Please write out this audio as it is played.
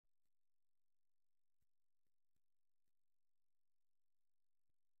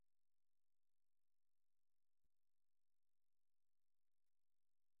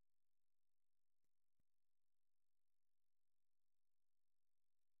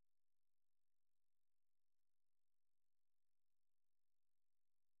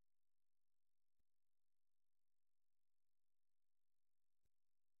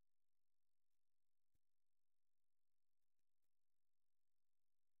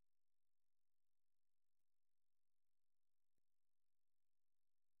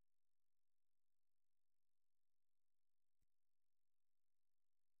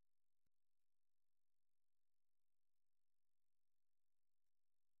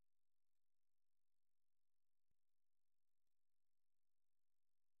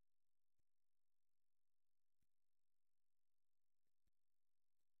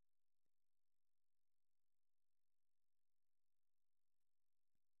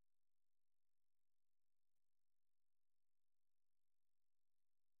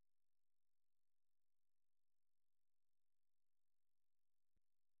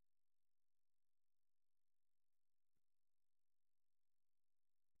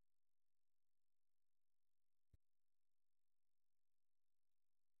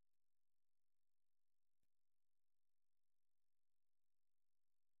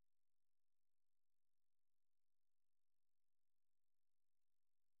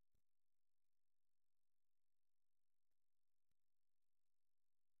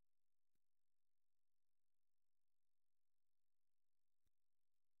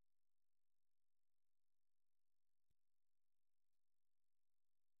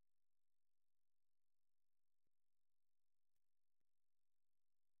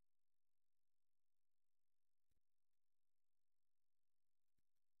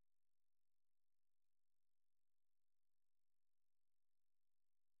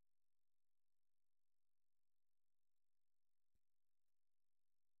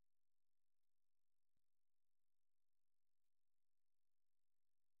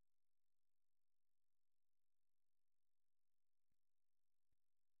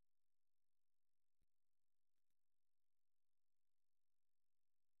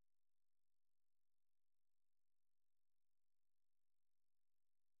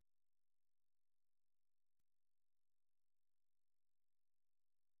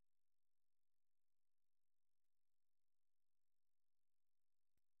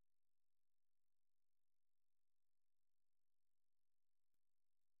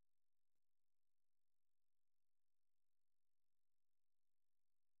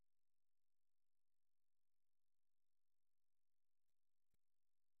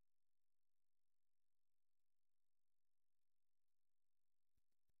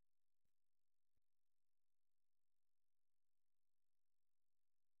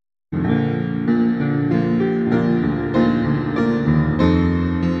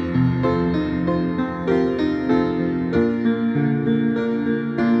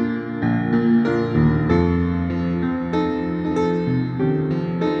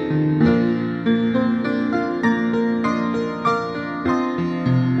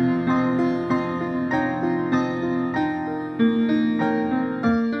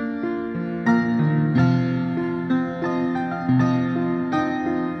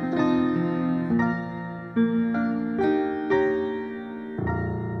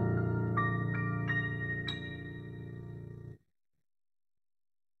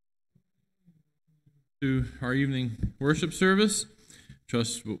To our evening worship service.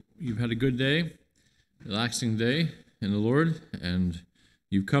 Trust you've had a good day, relaxing day in the Lord, and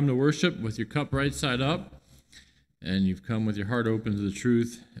you've come to worship with your cup right side up, and you've come with your heart open to the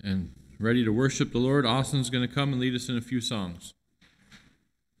truth and ready to worship the Lord. Austin's going to come and lead us in a few songs.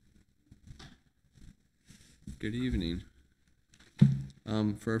 Good evening.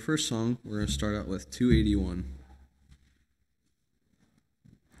 For our first song, we're going to start out with 281.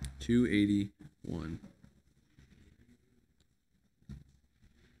 281.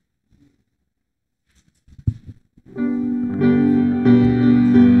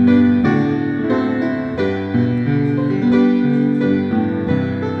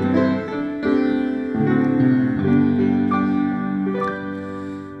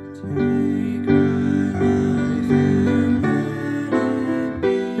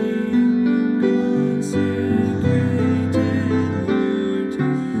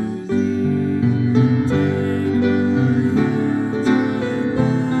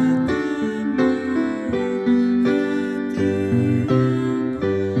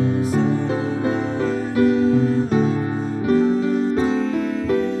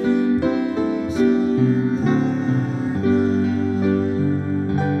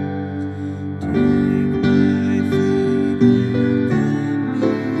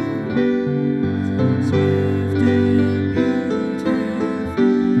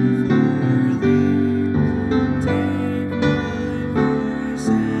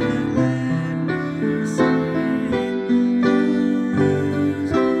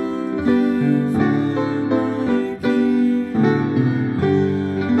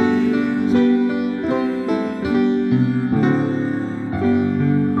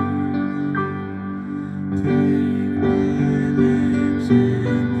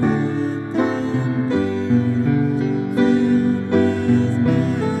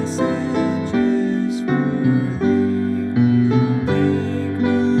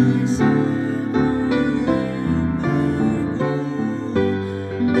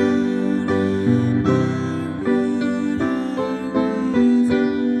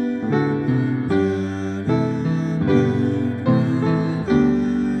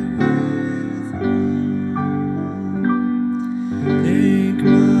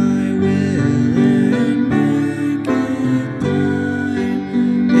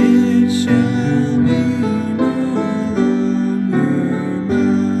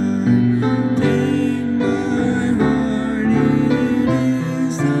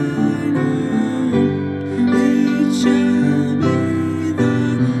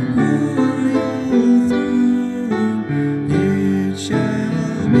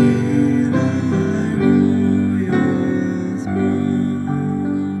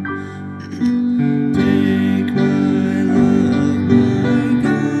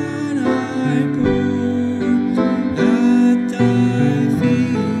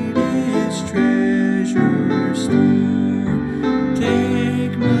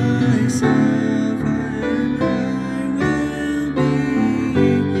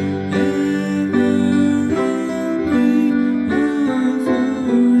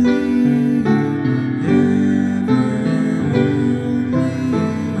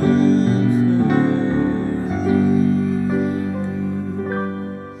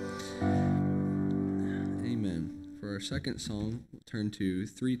 Second song, we'll turn to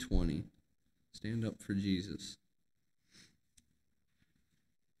 320. Stand up for Jesus.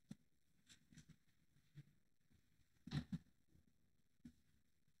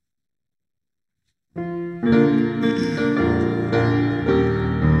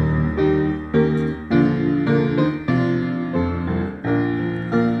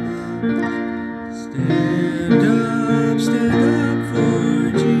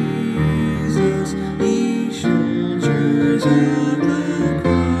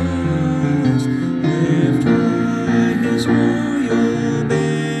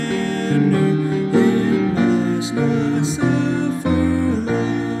 Suffer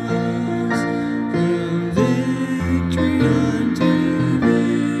loss from this.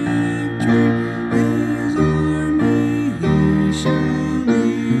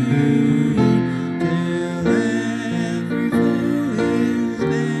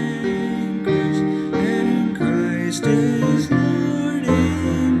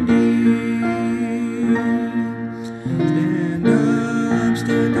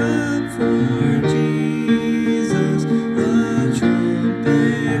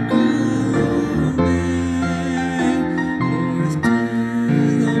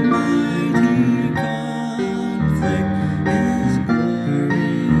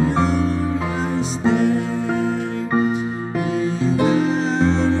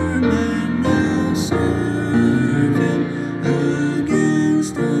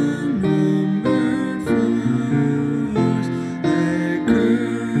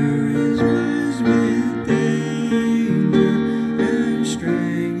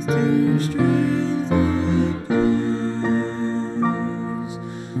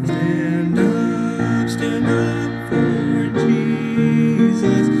 Stand up for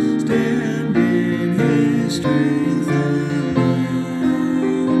Jesus. Stand in his strength alone.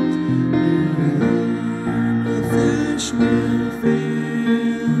 The flesh will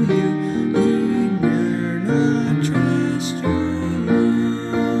fail you. He dare not trust your own.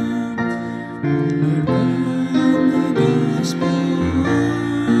 But on the gospel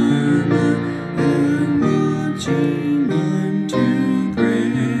armor and marching unto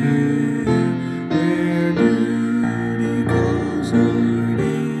prayer, where duty calls or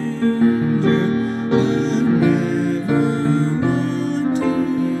danger, but never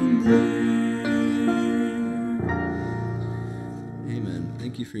wanting there. Amen.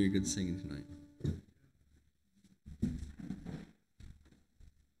 Thank you for your good singing tonight.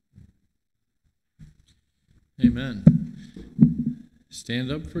 Amen.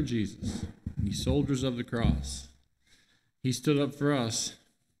 Stand up for Jesus, ye soldiers of the cross. He stood up for us.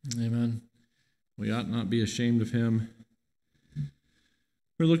 Amen. We ought not be ashamed of him.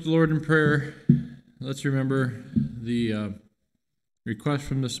 We look to the Lord in prayer. Let's remember the request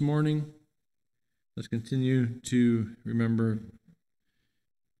from this morning. Let's continue to remember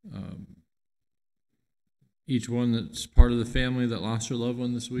each one that's part of the family that lost her loved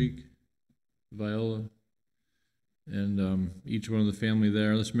one this week, Viola. And each one of the family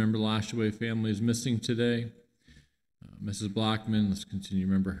there. Let's remember the Lashaway family is missing today. Mrs. Blackman, let's continue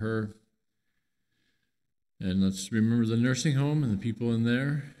to remember her. And let's remember the nursing home and the people in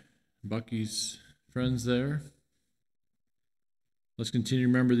there, Bucky's friends there. Let's continue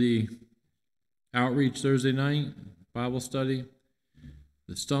to remember the outreach Thursday night, Bible study.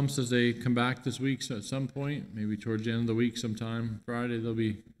 The Stumps as they come back this week, so at some point, maybe towards the end of the week sometime, Friday, they'll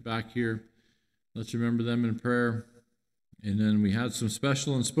be back here. Let's remember them in prayer. And then we had some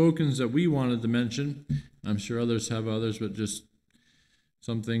special unspokens that we wanted to mention. I'm sure others have others, but just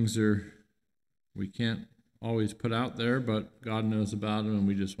some things we can't always put out there, but God knows about them, and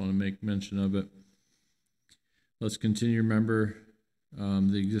we just want to make mention of it. Let's continue to remember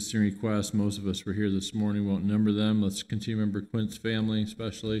the existing requests. Most of us were here this morning, won't number them. Let's continue to remember Quint's family,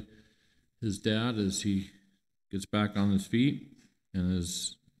 especially his dad, as he gets back on his feet and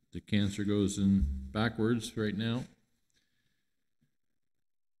as the cancer goes in backwards right now.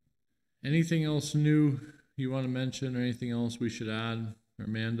 Anything else new you want to mention, or anything else we should add?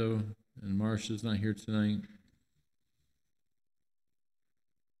 Armando and Marcia's not here tonight.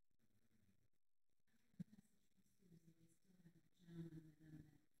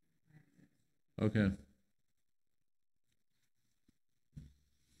 Okay.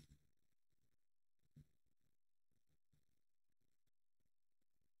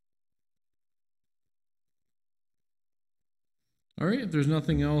 All right, if there's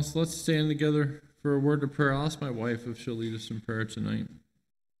nothing else, let's stand together for a word of prayer. I'll ask my wife if she'll lead us in prayer tonight.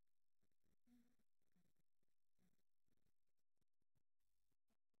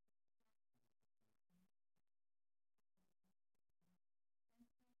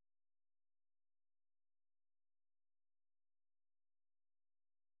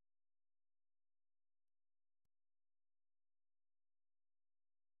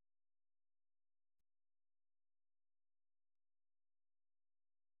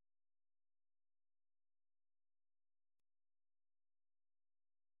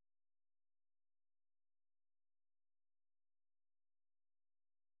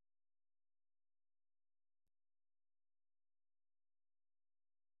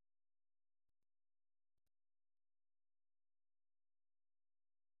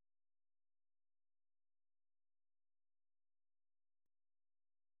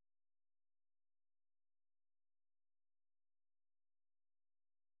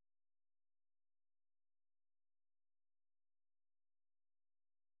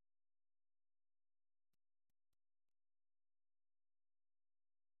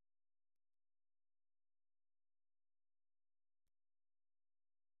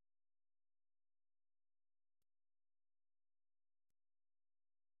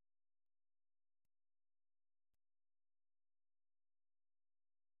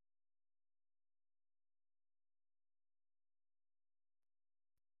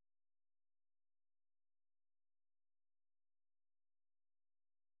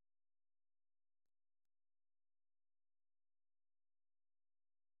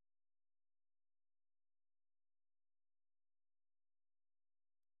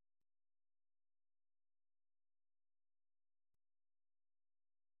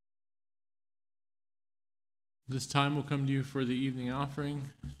 This time will come to you for the evening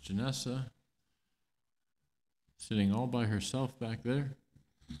offering. Janessa, sitting all by herself back there.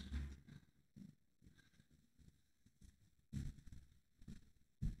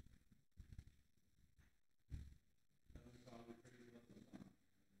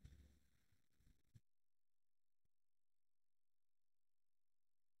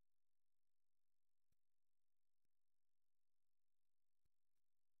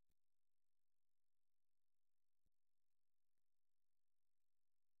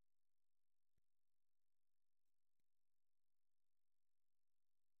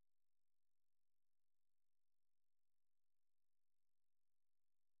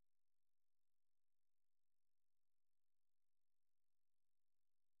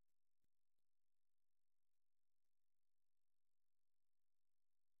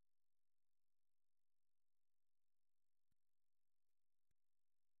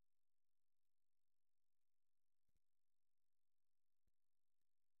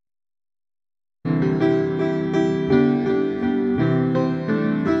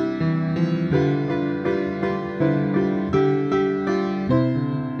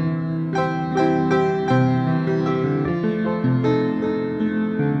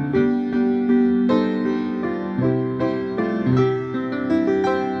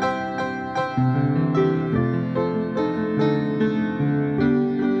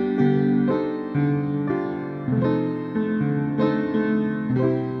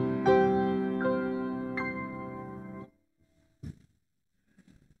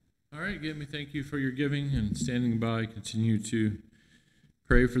 thank you for your giving and standing by. Continue to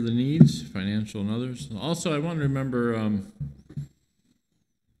pray for the needs, financial and others. Also, I want to remember,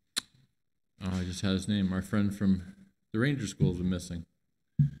 I just had his name, our friend from the Ranger School has been missing.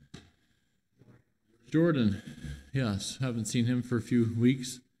 Jordan, yes, haven't seen him for a few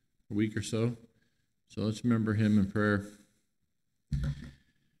weeks, a week or so. So let's remember him in prayer.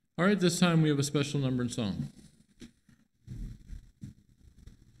 All right, this time we have a special number and song.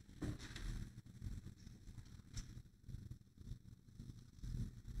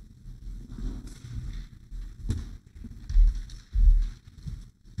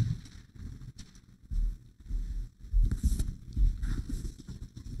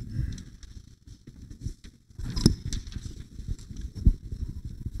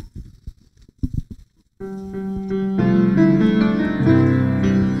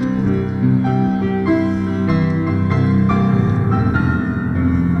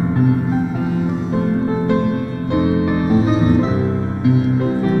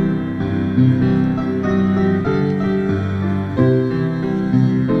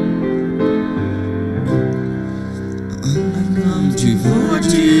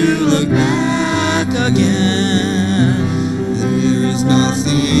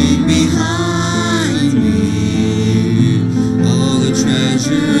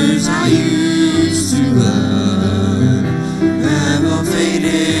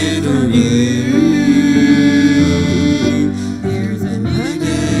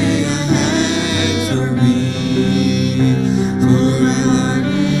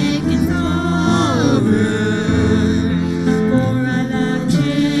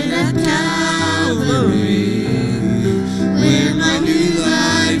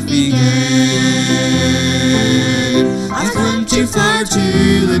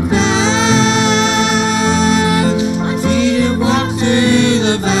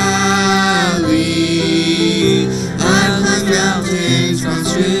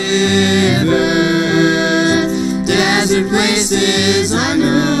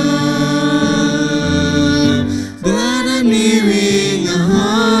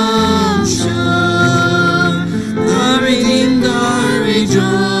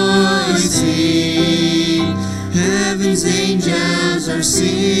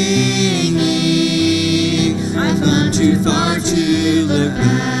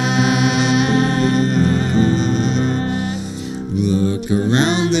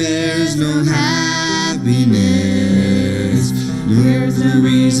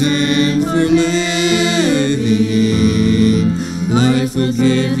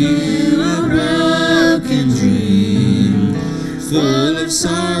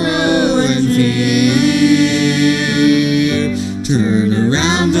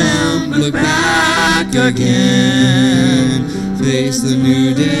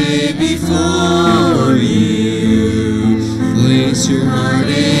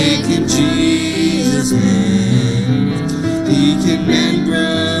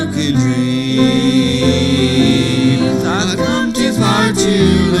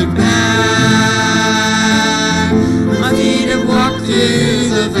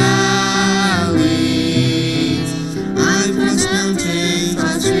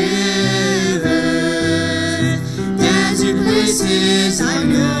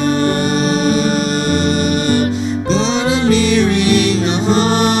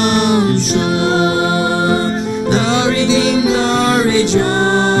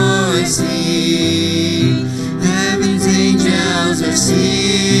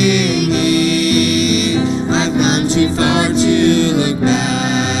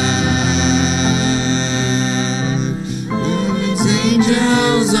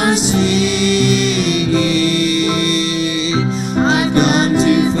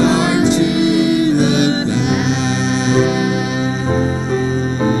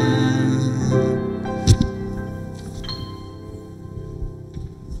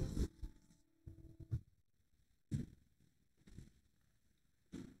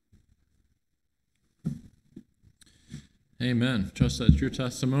 Amen. Trust that's your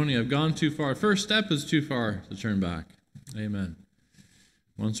testimony. I've gone too far. First step is too far to turn back. Amen.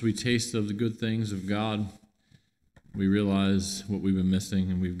 Once we taste of the good things of God, we realize what we've been missing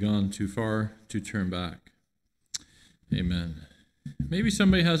and we've gone too far to turn back. Amen. Maybe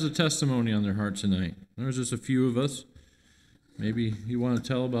somebody has a testimony on their heart tonight. There's just a few of us. Maybe you want to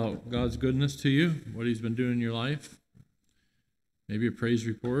tell about God's goodness to you, what he's been doing in your life. Maybe a praise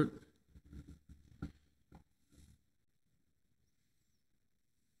report.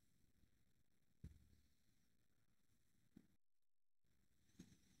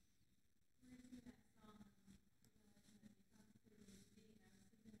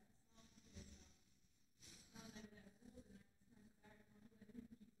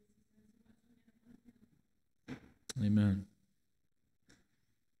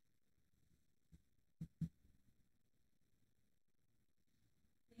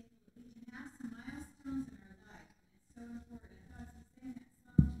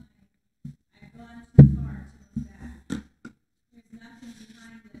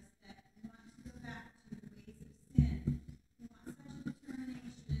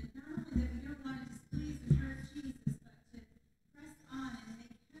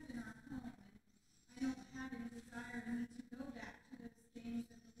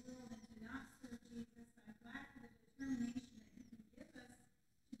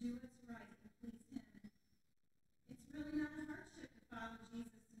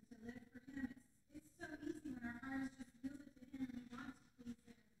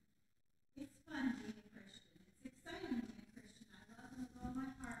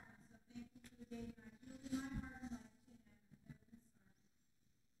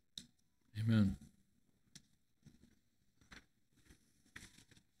 Amen.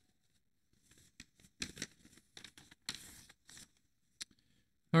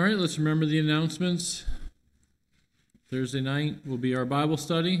 All right, let's remember the announcements. Thursday night will be our Bible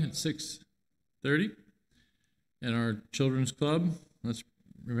study at 6:30, and our children's club. Let's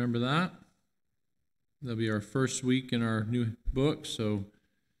remember that. That'll be our first week in our new book, so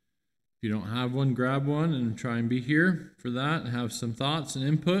if you don't have one, grab one and try and be here for that and have some thoughts and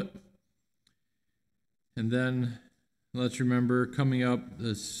input. And then let's remember coming up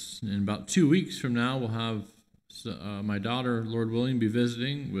this in about 2 weeks from now, we'll have my daughter, Lord willing, be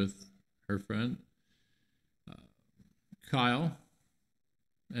visiting with her friend Kyle,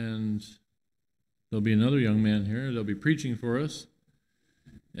 and there'll be another young man here. They'll be preaching for us,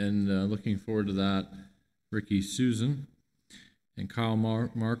 and looking forward to that. Ricky, Susan, and Kyle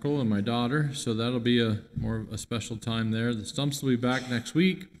Markle, and my daughter. So that'll be more of a special time there. The Stumps will be back next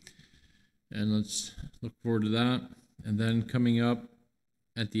week, and let's look forward to that. And then coming up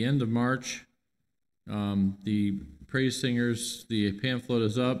at the end of March, the praise singers, the pamphlet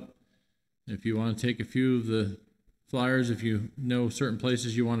is up. If you want to take a few of the flyers, if you know certain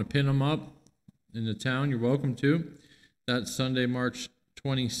places you want to pin them up in the town, you're welcome to. That's Sunday, March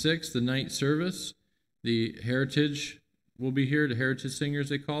 26th, the night service. The Heritage will be here, the Heritage Singers,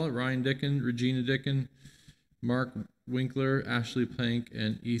 they call it. Ryan Dickin, Regina Dickin, Mark Winkler, Ashley Plank,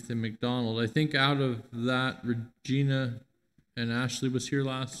 and Ethan McDonald. I think out of that, Regina and Ashley was here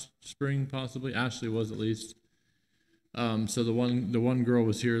last spring, possibly. Ashley was, at least. So the one girl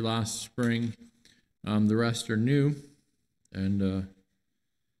was here last spring. The rest are new, and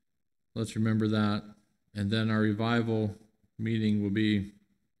let's remember that. And then our revival meeting will be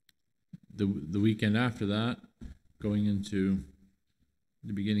the weekend after that, going into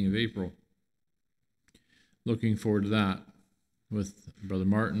the beginning of April. Looking forward to that with Brother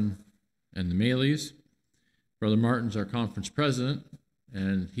Martin and the Maleys. Brother Martin's our conference president,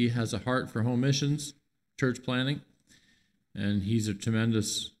 and he has a heart for home missions, church planting, and he's a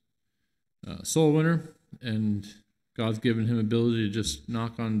tremendous soul winner, and God's given him ability to just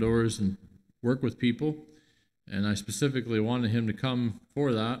knock on doors and work with people, and I specifically wanted him to come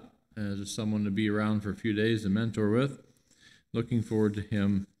for that as just someone to be around for a few days and mentor with. Looking forward to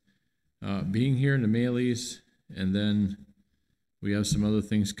him being here in the Maleys, and then we have some other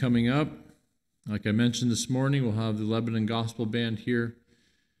things coming up. Like I mentioned this morning, we'll have the Lebanon Gospel Band here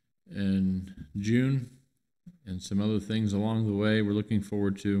in June, and some other things along the way we're looking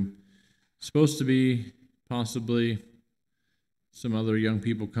forward to. Supposed to be possibly some other young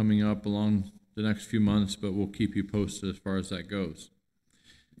people coming up along the next few months, but we'll keep you posted as far as that goes.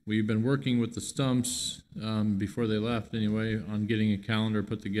 We've been working with the Stumps before they left anyway on getting a calendar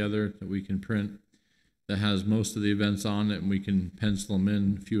put together that we can print that has most of the events on it, and we can pencil them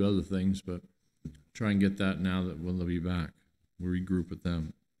in a few other things, but try and get that now that they'll be back. We'll regroup with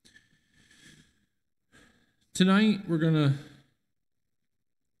them. Tonight we're going to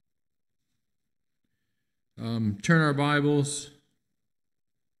turn our Bibles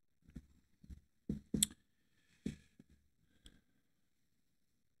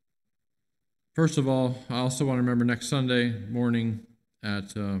first of all. I also want to remember next Sunday morning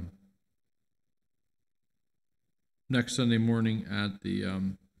at the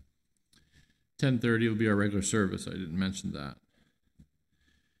 10:30 will be our regular service. I didn't mention that.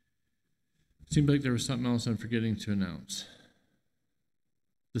 Seemed like there was something else I'm forgetting to announce.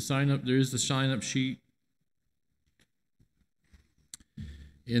 The sign up, there is the sign up sheet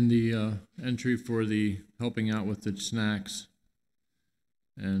in the entry for the helping out with the snacks,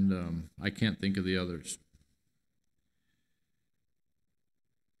 and I can't think of the others.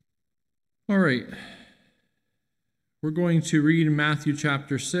 All right, we're going to read Matthew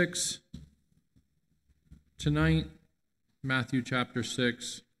chapter 6 tonight. Matthew chapter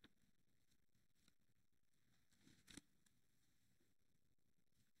 6.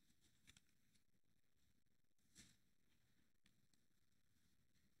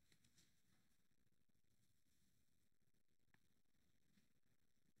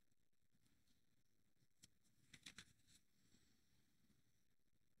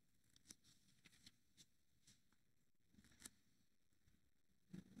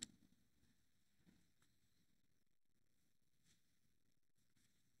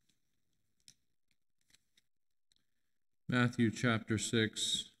 Matthew chapter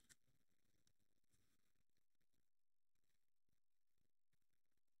 6.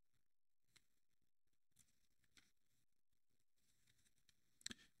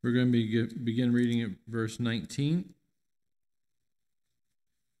 We're going to begin reading at verse 19.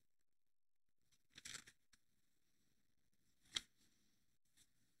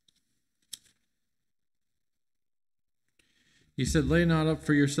 He said, lay not up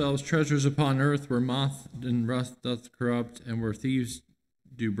for yourselves treasures upon earth, where moth and rust doth corrupt, and where thieves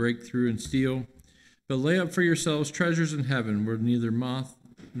do break through and steal. But lay up for yourselves treasures in heaven, where neither moth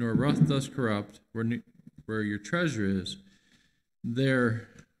nor rust doth corrupt, where your treasure is, there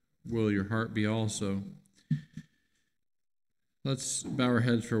will your heart be also. Let's bow our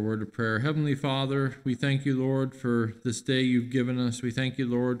heads for a word of prayer. Heavenly Father, we thank you, Lord, for this day you've given us. We thank you,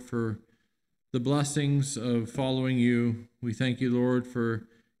 Lord, for the blessings of following you. We thank you, Lord, for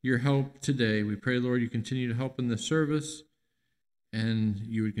your help today. We pray, Lord, you continue to help in this service, and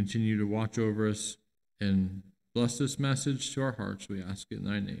you would continue to watch over us and bless this message to our hearts. We ask it in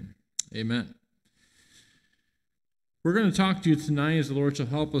thy name. Amen. We're going to talk to you tonight as the Lord shall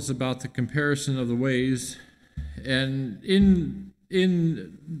help us about the comparison of the ways. And in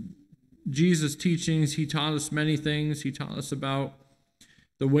Jesus' teachings, he taught us many things. He taught us about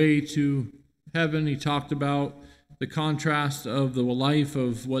the way to heaven. He talked about the contrast of the life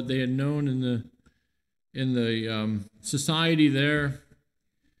of what they had known in the society there,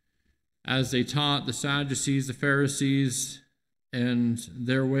 as they taught the Sadducees, the Pharisees, and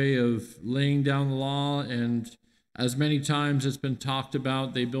their way of laying down the law. And as many times it's been talked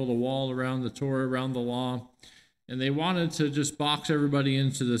about, they built a wall around the Torah, around the law, and they wanted to just box everybody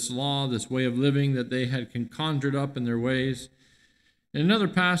into this law, this way of living that they had conjured up in their ways. In another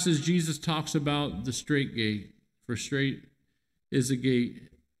passage, Jesus talks about the straight gate, for straight is a gate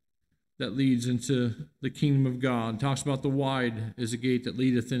that leads into the kingdom of God. Talks about the wide is a gate that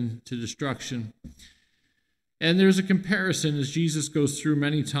leadeth into destruction. And there's a comparison as Jesus goes through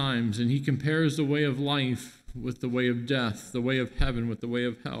many times, and he compares the way of life with the way of death, the way of heaven with the way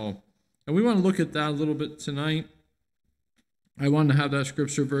of hell. And we want to look at that a little bit tonight. I wanted to have that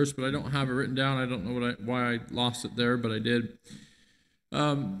scripture verse, but I don't have it written down. I don't know why I lost it there, but I did.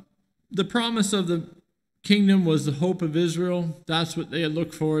 The promise of the kingdom was the hope of Israel. That's what they had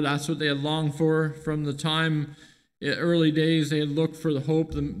looked for. That's what they had longed for from the time, early days. They had looked for the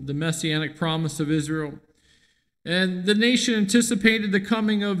hope, the messianic promise of Israel. And the nation anticipated the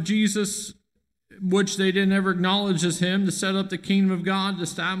coming of Jesus, which they didn't ever acknowledge as him, to set up the kingdom of God, to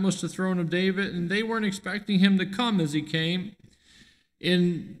establish the throne of David. And they weren't expecting him to come as he came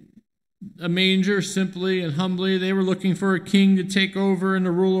in a manger, simply and humbly. They were looking for a king to take over and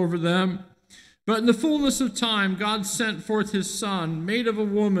to rule over them. But in the fullness of time, God sent forth his Son, made of a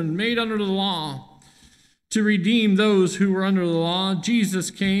woman, made under the law, to redeem those who were under the law. Jesus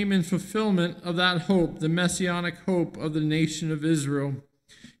came in fulfillment of that hope, the messianic hope of the nation of Israel.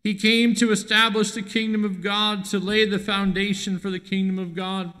 He came to establish the kingdom of God, to lay the foundation for the kingdom of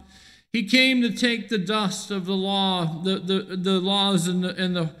God. He came to take the dust of the law, the laws and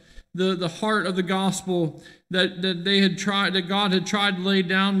the heart of the gospel that God had tried to lay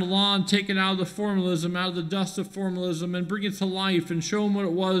down the law, and take it out of the formalism, out of the dust of formalism, and bring it to life and show them what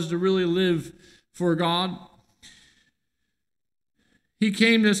it was to really live for God. He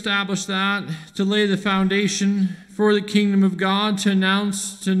came to establish that, to lay the foundation for the kingdom of God, to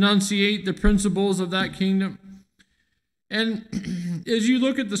enunciate the principles of that kingdom. And as you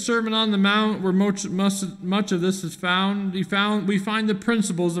look at the Sermon on the Mount, where much of this is found, we find the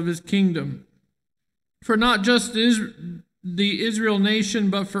principles of his kingdom. For not just the Israel nation,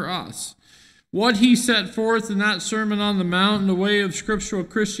 but for us. What he set forth in that Sermon on the Mount in the way of scriptural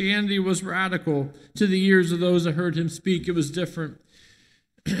Christianity was radical to the ears of those that heard him speak. It was different.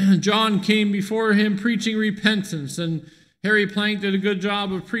 John came before him preaching repentance, and Harry Plank did a good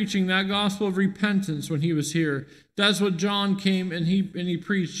job of preaching that gospel of repentance when he was here. That's what John came and he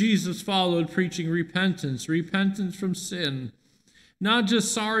preached. Jesus followed, preaching repentance from sin. Not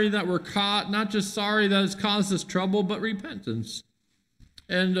just sorry that we're caught, not just sorry that it's caused us trouble, but repentance.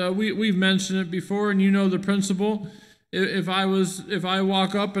 And we've mentioned it before, and you know the principle. If I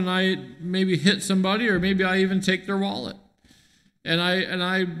walk up and I maybe hit somebody, or maybe I even take their wallet, and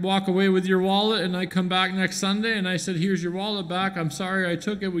I walk away with your wallet, and I come back next Sunday and I said, "Here's your wallet back. I'm sorry I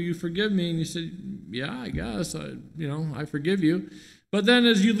took it. Will you forgive me?" And you said, "Yeah, I guess. I forgive you." But then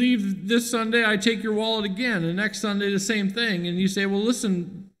as you leave this Sunday, I take your wallet again, and next Sunday the same thing. And you say, "Well,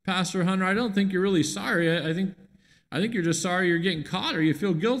 listen, Pastor Hunter, I don't think you're really sorry. I think you're just sorry you're getting caught, or you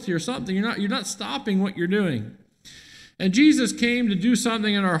feel guilty or something. You're not stopping what you're doing." And Jesus came to do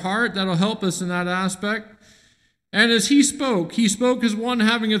something in our heart that'll help us in that aspect. And as he spoke as one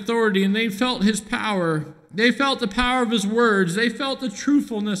having authority, and they felt his power. They felt the power of his words. They felt the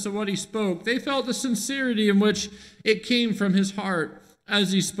truthfulness of what he spoke. They felt the sincerity in which it came from his heart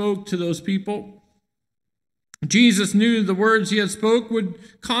as he spoke to those people. Jesus knew the words he had spoke would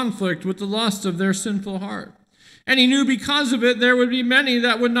conflict with the lust of their sinful heart. And he knew because of it, there would be many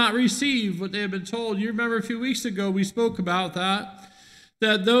that would not receive what they had been told. You remember a few weeks ago, we spoke about that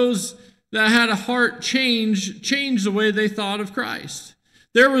those that had a heart changed the way they thought of Christ.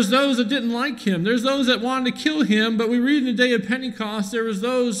 There was those that didn't like him. There's those that wanted to kill him, but we read in the day of Pentecost, there was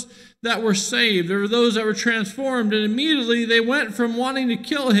those that were saved. There were those that were transformed, and immediately they went from wanting to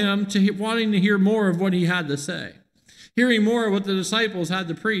kill him to wanting to hear more of what he had to say, hearing more of what the disciples had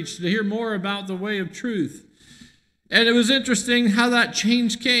to preach, to hear more about the way of truth. And it was interesting how that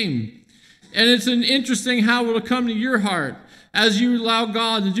change came. And it's interesting how it will come to your heart as you allow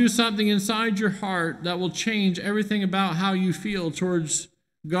God to do something inside your heart that will change everything about how you feel towards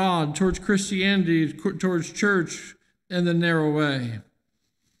God, towards Christianity, towards church, and the narrow way.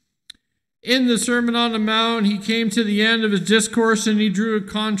 In the Sermon on the Mount, he came to the end of his discourse and he drew a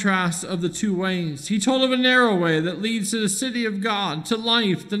contrast of the two ways. He told of a narrow way that leads to the city of God, to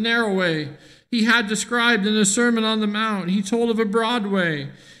life, the narrow way he had described in the Sermon on the Mount. He told of a broad way.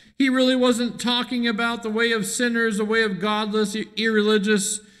 He really wasn't talking about the way of sinners, the way of godless,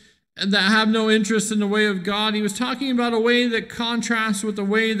 irreligious, and that have no interest in the way of God. He was talking about a way that contrasts with the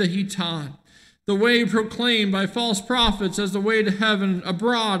way that he taught. The way proclaimed by false prophets as the way to heaven, a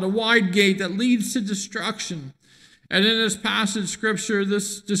broad, a wide gate that leads to destruction. And in this passage scripture,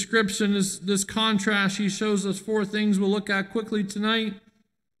 this description, this contrast, he shows us four things we'll look at quickly tonight.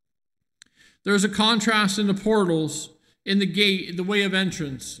 There's a contrast in the portals, in the gate, the way of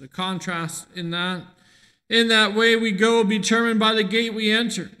entrance, a contrast in that. In that way we go will be determined by the gate we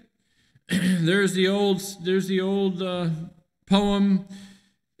enter. There's the old poem,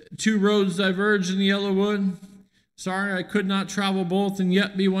 two roads diverge in the yellow wood. Sorry, I could not travel both and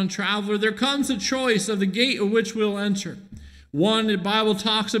yet be one traveler. There comes a choice of the gate of which we'll enter. One, the Bible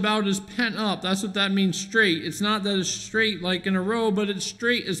talks about is pent up. That's what that means, straight. It's not that it's straight like in a row, but it's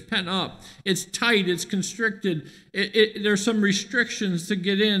straight as pent up. It's tight, it's constricted. There's some restrictions to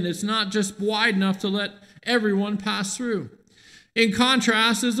get in. It's not just wide enough to let everyone pass through. In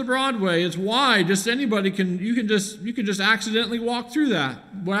contrast is the broad way. It's wide. Just anybody you can just accidentally walk through that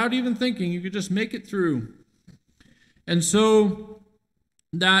without even thinking. You could just make it through. And so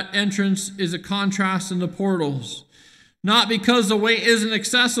that entrance is a contrast in the portals. Not because the way isn't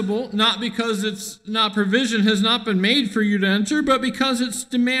accessible, not because provision has not been made for you to enter, but because it's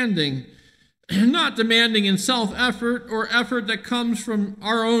demanding. Not demanding in self-effort or effort that comes from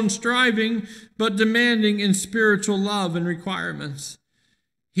our own striving, but demanding in spiritual love and requirements.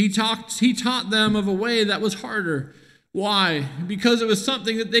 He taught them of a way that was harder. Why? Because it was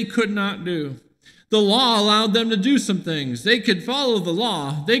something that they could not do. The law allowed them to do some things. They could follow the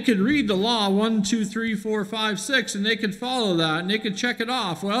law. They could read the law 1, 2, 3, 4, 5, 6, and they could follow that, and they could check it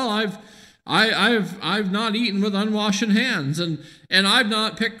off. Well, I've not eaten with unwashed hands, and I've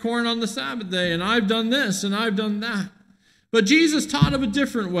not picked corn on the Sabbath day, and I've done this, and I've done that. But Jesus taught of a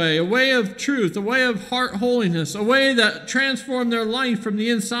different way, a way of truth, a way of heart holiness, a way that transformed their life from the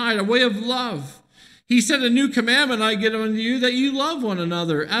inside, a way of love. He said, a new commandment I give unto you, that you love one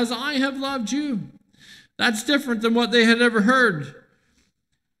another as I have loved you. That's different than what they had ever heard.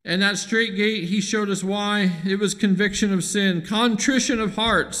 And that straight gate, he showed us why. It was conviction of sin, contrition of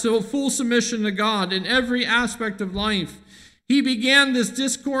heart, so full submission to God in every aspect of life. He began this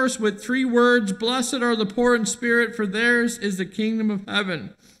discourse with 3 words, blessed are the poor in spirit, for theirs is the kingdom of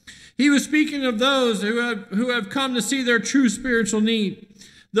heaven. He was speaking of those who have come to see their true spiritual need.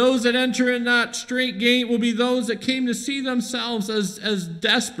 Those that enter in that straight gate will be those that came to see themselves as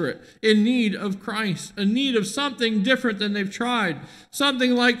desperate, in need of Christ, in need of something different than they've tried.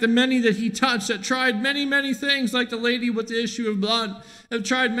 Something like the many that he touched that tried many, many things, like the lady with the issue of blood, have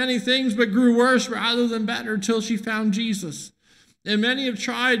tried many things but grew worse rather than better till she found Jesus. And many have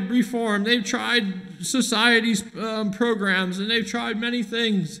tried reform. They've tried society's programs, and they've tried many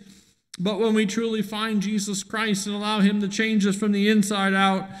things. But when we truly find Jesus Christ and allow him to change us from the inside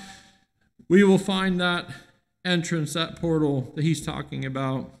out, we will find that entrance, that portal that he's talking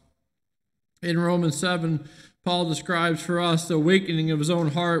about. In Romans 7, Paul describes for us the awakening of his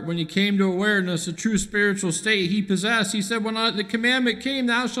own heart. When he came to awareness, the true spiritual state he possessed, he said, when the commandment came,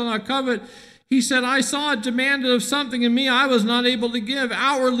 thou shalt not covet, he said, I saw it demanded of something in me I was not able to give,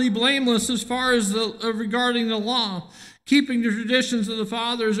 outwardly blameless as far as regarding the law. Keeping the traditions of the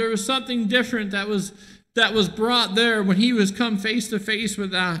fathers, there was something different that was brought there when he was come face to face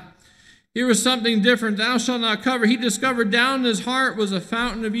with that. Here was something different. Thou shalt not covet. He discovered down in his heart was a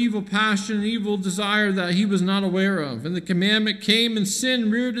fountain of evil passion and evil desire that he was not aware of. And the commandment came, and sin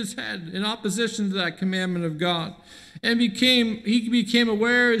reared its head in opposition to that commandment of God. And he became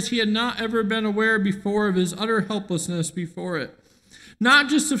aware, as he had not ever been aware before, of his utter helplessness before it. not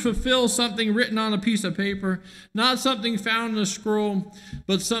just to fulfill something written on a piece of paper, not something found in a scroll,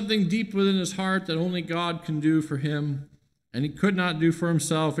 but something deep within his heart that only God can do for him, and he could not do for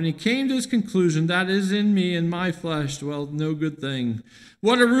himself. And he came to his conclusion, that is in me and my flesh dwelleth no good thing.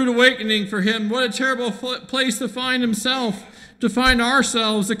 What a rude awakening for him. What a terrible place to find himself, to find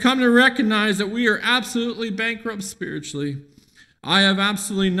ourselves, to come to recognize that we are absolutely bankrupt spiritually. I have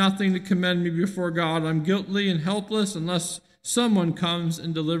absolutely nothing to commend me before God. I'm guilty and helpless unless someone comes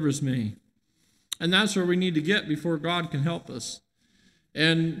and delivers me. And that's where we need to get before God can help us.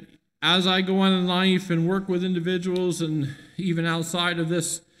 And as I go on in life and work with individuals, and even outside of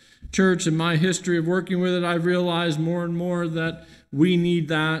this church and my history of working with it, I've realized more and more that we need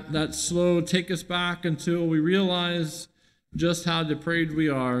that slow take us back until we realize just how depraved we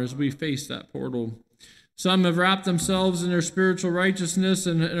are as we face that portal. Some have wrapped themselves in their spiritual righteousness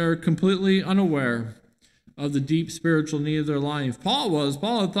and are completely unaware of the deep spiritual need of their life. Paul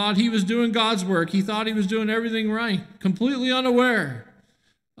had thought he was doing God's work. He thought he was doing everything right, completely unaware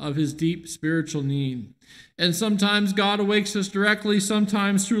of his deep spiritual need. And sometimes God awakes us directly,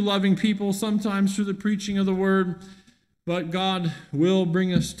 sometimes through loving people, sometimes through the preaching of the word. But God will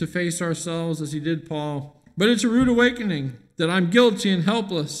bring us to face ourselves as he did Paul. But it's a rude awakening that I'm guilty and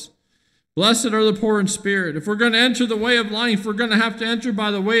helpless. Blessed are the poor in spirit. If we're going to enter the way of life, we're going to have to enter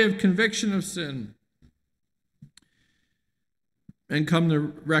by the way of conviction of sin. And come to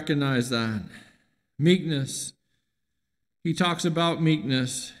recognize that. Meekness. He talks about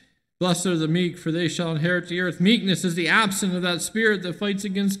meekness. Blessed are the meek, for they shall inherit the earth. Meekness is the absence of that spirit that fights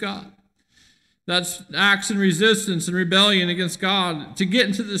against God. That's acts in resistance and rebellion against God. To get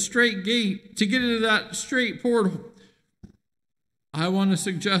into the straight gate, to get into that straight portal. I want to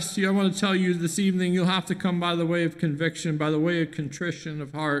suggest to you, I want to tell you this evening, you'll have to come by the way of conviction, by the way of contrition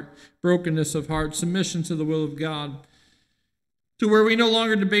of heart, brokenness of heart, submission to the will of God, to where we no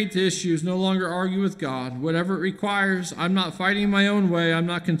longer debate the issues, no longer argue with God. Whatever it requires, I'm not fighting my own way. I'm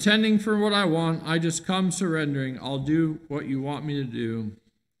not contending for what I want. I just come surrendering. I'll do what you want me to do.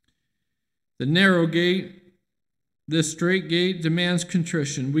 The narrow gate, this straight gate, demands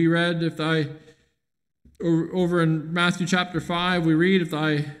contrition. We read, over in Matthew chapter 5, we read, if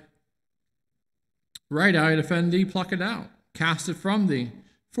thy right eye offend thee, pluck it out, cast it from thee,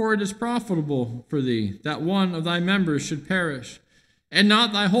 for it is profitable for thee that one of thy members should perish, and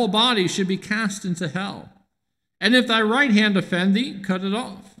not thy whole body should be cast into hell. And if thy right hand offend thee, cut it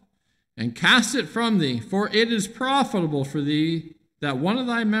off, and cast it from thee, for it is profitable for thee that one of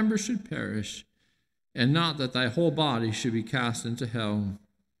thy members should perish, and not that thy whole body should be cast into hell.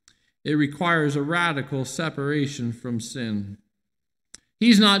 It requires a radical separation from sin.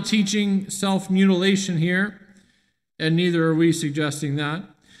 He's not teaching self-mutilation here, and neither are we suggesting that.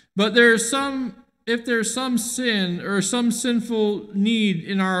 But if there's some sin or some sinful need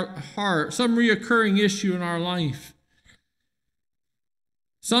in our heart, some reoccurring issue in our life,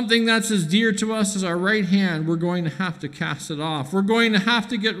 something that's as dear to us as our right hand, we're going to have to cast it off. We're going to have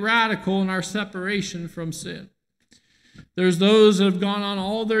to get radical in our separation from sin. There's those that have gone on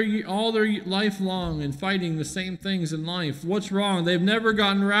all their life long and fighting the same things in life. What's wrong? They've never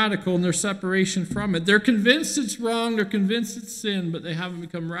gotten radical in their separation from it. They're convinced it's wrong. They're convinced it's sin, but they haven't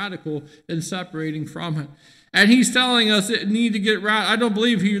become radical in separating from it. And he's telling us it need to get radical. I don't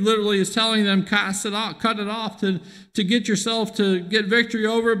believe he literally is telling them cast it off, cut it off to get yourself to get victory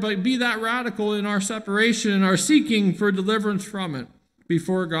over it, but be that radical in our separation and our seeking for deliverance from it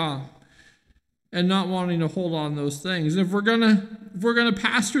before God. And not wanting to hold on those things. And if we're gonna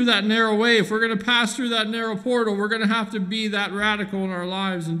pass through that narrow way, if we're gonna pass through that narrow portal, we're gonna have to be that radical in our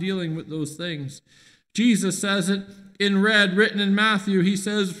lives in dealing with those things. Jesus says it in red, written in Matthew. He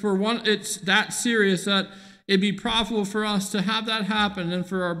says, for one, it's that serious that it'd be profitable for us to have that happen, and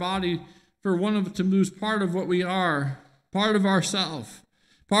for our body, to lose part of what we are, part of ourself,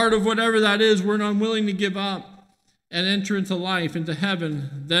 part of whatever that is we're unwilling to give up, and enter into life, into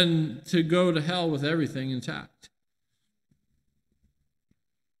heaven, than to go to hell with everything intact.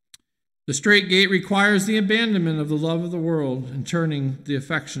 The straight gate requires the abandonment of the love of the world and turning the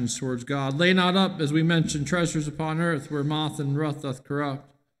affections towards God. Lay not up, as we mentioned, treasures upon earth where moth and rust doth corrupt.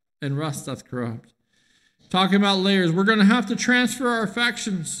 Talking about layers, we're going to have to transfer our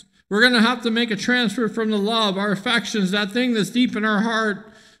affections. We're going to have to make a transfer from the love, our affections, that thing that's deep in our heart,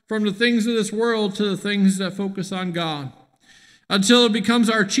 from the things of this world to the things that focus on God. Until it becomes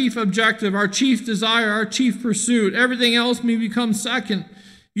our chief objective, our chief desire, our chief pursuit. Everything else may become second.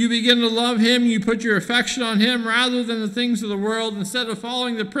 You begin to love him, you put your affection on him rather than the things of the world. Instead of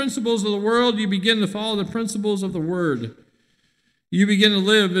following the principles of the world, you begin to follow the principles of the Word. You begin to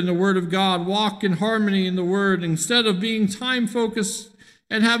live in the Word of God, walk in harmony in the Word. Instead of being time-focused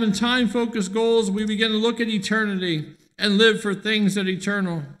and having time-focused goals, we begin to look at eternity and live for things that are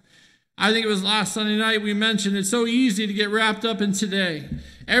eternal. I think it was last Sunday night we mentioned it's so easy to get wrapped up in today.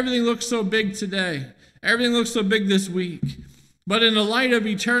 Everything looks so big today. Everything looks so big this week. But in the light of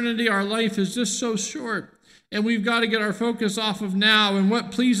eternity, our life is just so short. And we've got to get our focus off of now and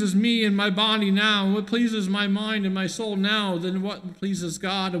what pleases me and my body now, and what pleases my mind and my soul now, than what pleases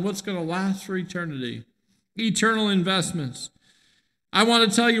God and what's going to last for eternity. Eternal investments. I want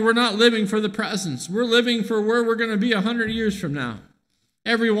to tell you, we're not living for the present. We're living for where we're going to be 100 years from now.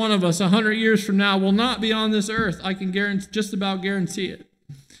 Every one of us 100 years from now will not be on this earth. I can just about guarantee it.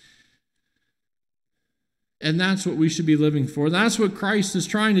 And that's what we should be living for. That's what Christ is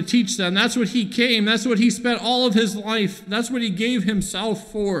trying to teach them. That's what he came. That's what he spent all of his life. That's what he gave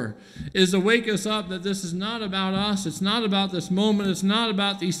himself for, is to wake us up that this is not about us. It's not about this moment. It's not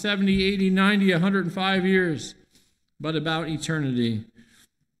about these 70, 80, 90, 105 years, but about eternity.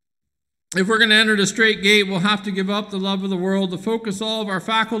 If we're going to enter the straight gate, we'll have to give up the love of the world, to focus all of our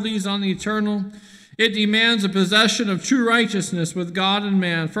faculties on the eternal. It demands a possession of true righteousness with God and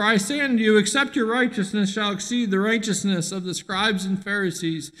man. For I say unto you, except your righteousness shall exceed the righteousness of the scribes and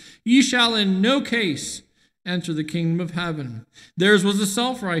Pharisees, ye shall in no case enter the kingdom of heaven. Theirs was a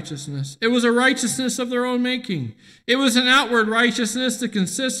self-righteousness. It was a righteousness of their own making. It was an outward righteousness that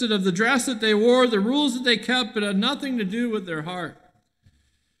consisted of the dress that they wore, the rules that they kept, but had nothing to do with their heart.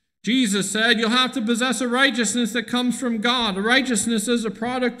 Jesus said, you'll have to possess a righteousness that comes from God. A righteousness is a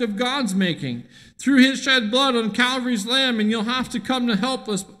product of God's making through his shed blood on Calvary's lamb, and you'll have to come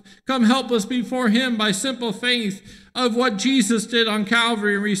helpless before him by simple faith of what Jesus did on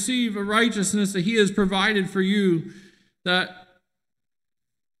Calvary, and receive a righteousness that he has provided for you, that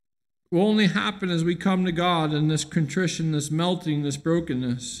will only happen as we come to God in this contrition, this melting, this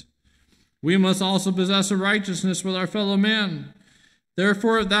brokenness. We must also possess a righteousness with our fellow man.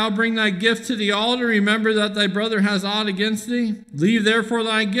 Therefore, if thou bring thy gift to the altar, remember that thy brother has aught against thee. Leave therefore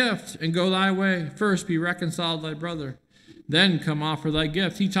thy gift, and go thy way. First be reconciled to thy brother, then come offer thy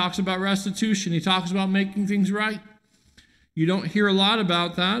gift. He talks about restitution. He talks about making things right. You don't hear a lot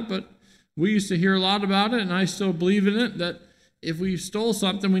about that, but we used to hear a lot about it, and I still believe in it, that if we stole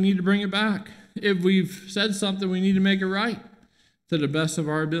something, we need to bring it back. If we've said something, we need to make it right to the best of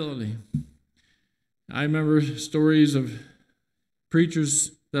our ability. I remember stories of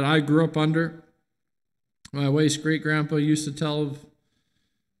preachers that I grew up under. My wife's great-grandpa used to tell of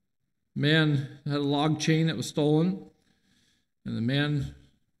a man had a log chain that was stolen, and the man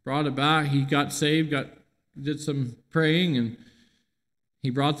brought it back. He got saved, did some praying, and he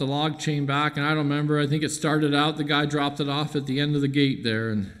brought the log chain back. And I don't remember, I think it started out, the guy dropped it off at the end of the gate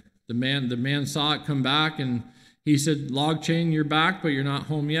there, and the man saw it come back, and he said, log chain, you're back, but you're not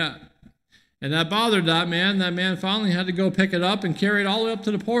home yet. And that bothered that man. That man finally had to go pick it up and carry it all the way up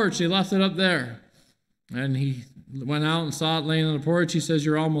to the porch. He left it up there. And he went out and saw it laying on the porch. He says,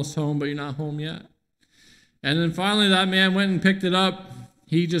 you're almost home, but you're not home yet. And then finally that man went and picked it up.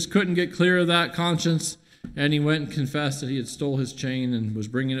 He just couldn't get clear of that conscience. And he went and confessed that he had stole his chain and was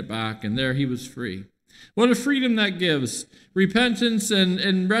bringing it back. And there he was free. What a freedom that gives. Repentance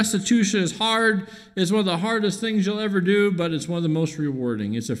and restitution is hard. It's one of the hardest things you'll ever do, but it's one of the most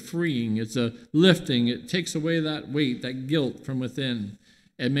rewarding. It's a freeing. It's a lifting. It takes away that weight, that guilt from within.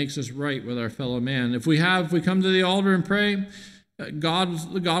 It makes us right with our fellow man. If we come to the altar and pray,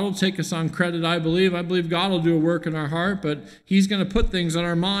 God will take us on credit, I believe. I believe God will do a work in our heart, but he's going to put things on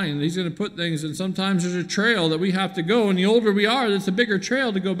our mind. He's going to put things, and sometimes there's a trail that we have to go, and the older we are, it's a bigger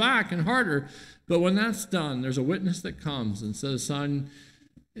trail to go back and harder. But when that's done, there's a witness that comes and says, son,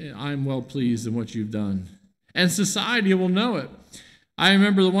 I'm well pleased in what you've done. And society will know it. I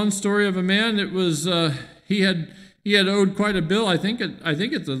remember the one story of a man that was, he had owed quite a bill. I think it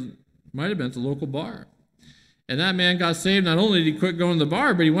might have been at the local bar. And that man got saved. Not only did he quit going to the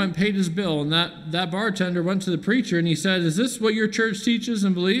bar, but he went and paid his bill. And that bartender went to the preacher and he said, is this what your church teaches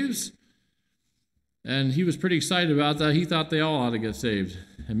and believes? And he was pretty excited about that. He thought they all ought to get saved.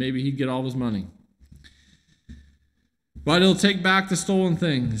 And maybe he'd get all his money. But he'll take back the stolen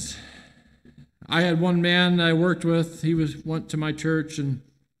things. I had one man I worked with. He went to my church, and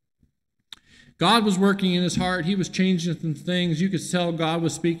God was working in his heart. He was changing some things. You could tell God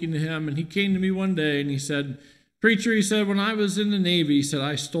was speaking to him. And he came to me one day, and he said, preacher, he said, when I was in the Navy, he said,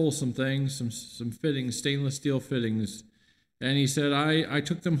 I stole some things, some fittings, stainless steel fittings. And he said, I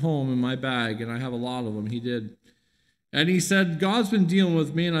took them home in my bag, and I have a lot of them. He did. And he said, God's been dealing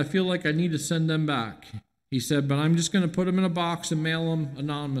with me, and I feel like I need to send them back. He said, but I'm just going to put them in a box and mail them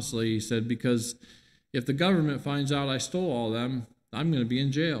anonymously. He said, because if the government finds out I stole all of them, I'm going to be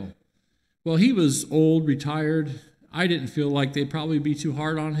in jail. Well, he was old, retired. I didn't feel like they'd probably be too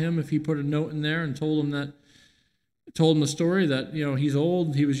hard on him if he put a note in there and told him the story that, he's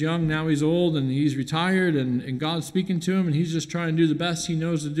old, he was young, now he's old, and he's retired, and God's speaking to him, and he's just trying to do the best he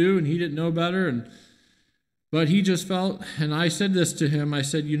knows to do, and he didn't know better. But he just felt, and I said this to him, I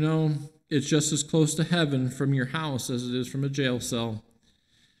said, it's just as close to heaven from your house as it is from a jail cell.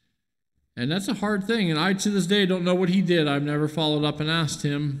 And that's a hard thing, and I, to this day, don't know what he did. I've never followed up and asked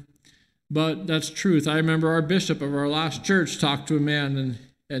him, but that's truth. I remember our bishop of our last church talked to a man,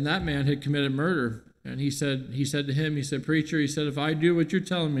 and that man had committed murder. And he said to him, preacher, if I do what you're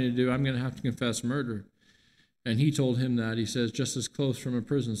telling me to do, I'm going to have to confess murder. And he told him that. He says, just as close from a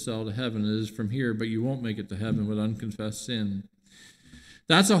prison cell to heaven as from here, but you won't make it to heaven with unconfessed sin.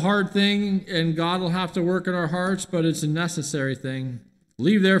 That's a hard thing, and God will have to work in our hearts, but it's a necessary thing.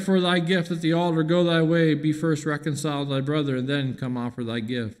 Leave therefore thy gift at the altar, go thy way, be first reconciled to thy brother, and then come offer thy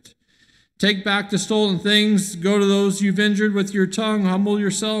gift. Take back the stolen things, go to those you've injured with your tongue, humble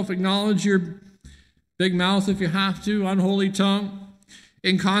yourself, acknowledge your big mouth if you have to, unholy tongue.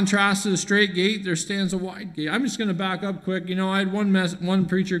 In contrast to the straight gate, there stands a wide gate. I'm just going to back up quick. I had one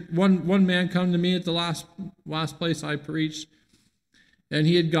man come to me at the last place I preached, and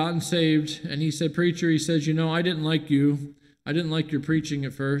he had gotten saved, and he said, preacher, I didn't like you. I didn't like your preaching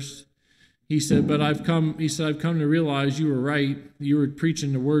at first. He said, but I've come to realize you were right. You were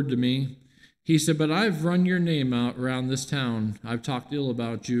preaching the word to me. He said, but I've run your name out around this town. I've talked ill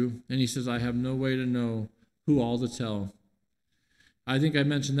about you. And he says, I have no way to know who all to tell. I think I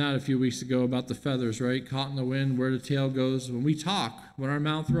mentioned that a few weeks ago about the feathers, right? Caught in the wind, where the tail goes. When we talk, when our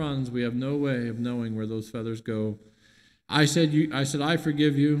mouth runs, we have no way of knowing where those feathers go. I said, I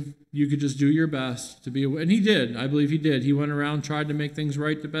forgive you. You could just do your best to be aware. And he did. I believe he did. He went around, tried to make things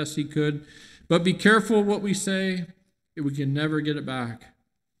right the best he could. But be careful what we say. We can never get it back.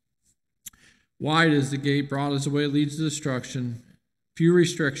 Wide is the gate, broad is the way it leads to destruction. Few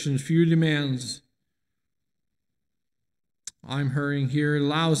restrictions, few demands. I'm hurrying here. It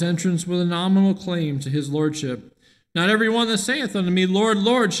allows entrance with a nominal claim to his lordship. Not every one that saith unto me, Lord,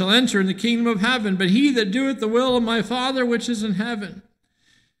 Lord, shall enter in the kingdom of heaven, but he that doeth the will of my Father which is in heaven.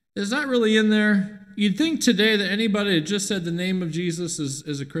 Is that really in there? You'd think today that anybody that just said the name of Jesus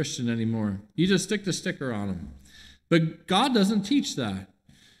is a Christian anymore. You just stick the sticker on them. But God doesn't teach that.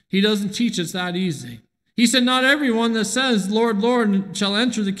 He doesn't teach it's that easy. He said, not everyone that says, Lord, Lord, shall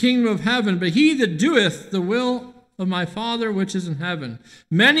enter the kingdom of heaven, but he that doeth the will of my Father which is in heaven.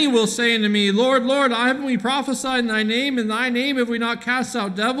 Many will say unto me, Lord, Lord, haven't we prophesied in thy name? In thy name have we not cast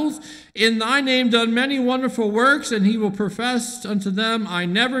out devils? In thy name done many wonderful works? And he will profess unto them, I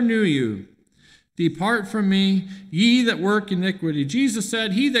never knew you. Depart from me, ye that work iniquity. Jesus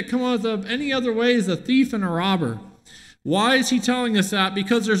said, he that cometh of any other way is a thief and a robber. Why is he telling us that?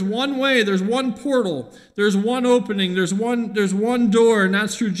 Because there's one way, there's one portal, there's one opening, there's one door, and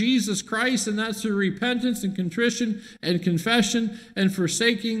that's through Jesus Christ, and that's through repentance and contrition and confession and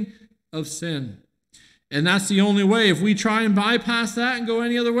forsaking of sin. And that's the only way. If we try and bypass that and go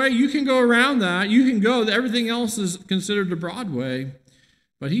any other way, you can go around that. You can go. Everything else is considered the broad way.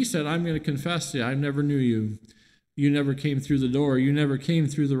 But he said, I'm going to confess to you, I never knew you. You never came through the door. You never came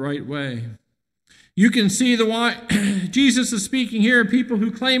through the right way. You can see the why Jesus is speaking here of people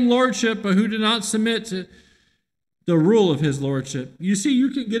who claim lordship but who do not submit to the rule of his lordship. You see, you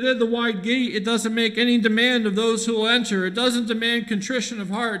can get in the wide gate. It doesn't make any demand of those who will enter. It doesn't demand contrition of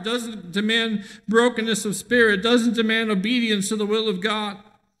heart. It doesn't demand brokenness of spirit. It doesn't demand obedience to the will of God.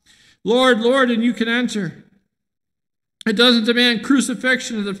 Lord, Lord, and you can enter. It doesn't demand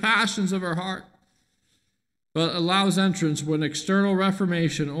crucifixion of the passions of our heart, but allows entrance with an external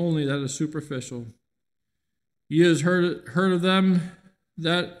reformation only that is superficial. Ye have heard of them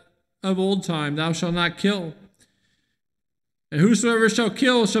that of old time, thou shalt not kill. And whosoever shall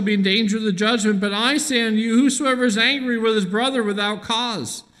kill shall be in danger of the judgment. But I say unto you, whosoever is angry with his brother without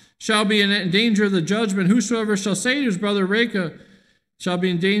cause shall be in danger of the judgment. Whosoever shall say to his brother, Reka, shall be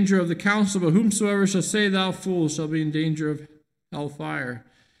in danger of the council. But whomsoever shall say, thou fool, shall be in danger of hellfire.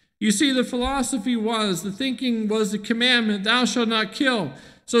 You see, the philosophy was, the thinking was the commandment, thou shalt not kill.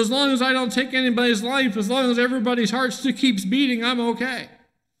 So as long as I don't take anybody's life, as long as everybody's heart still keeps beating, I'm okay.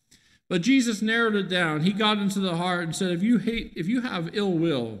 But Jesus narrowed it down. He got into the heart and said, if you have ill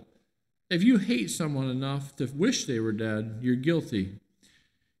will, if you hate someone enough to wish they were dead, you're guilty.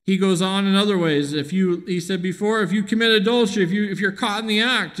 He goes on in other ways. He said before, if you commit adultery, if you're caught in the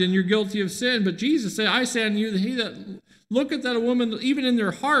act, and you're guilty of sin. But Jesus said, I say unto you, that he that look at that a woman, even in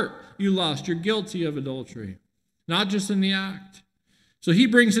their heart you lust, you're guilty of adultery, not just in the act. So he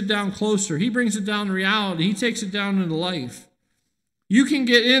brings it down closer. He brings it down to reality. He takes it down into life. You can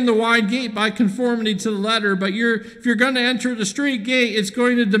get in the wide gate by conformity to the letter, but if you're going to enter the straight gate, it's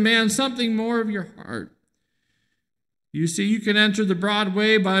going to demand something more of your heart. You see, you can enter the broad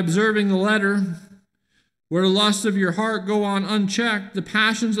way by observing the letter, where the lusts of your heart go on unchecked. The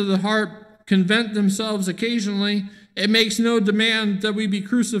passions of the heart can vent themselves occasionally. It makes no demand that we be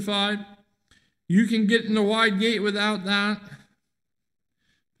crucified. You can get in the wide gate without that.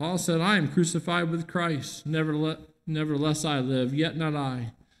 Paul said, I am crucified with Christ. Nevertheless I live, yet not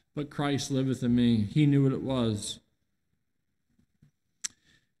I, but Christ liveth in me. He knew what it was.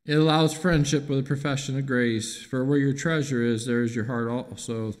 It allows friendship with a profession of grace. For where your treasure is, there is your heart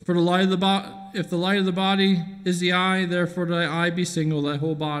also. For the light of if the light of the body is the eye, therefore thy eye be single, thy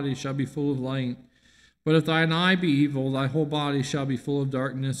whole body shall be full of light. But if thine eye be evil, thy whole body shall be full of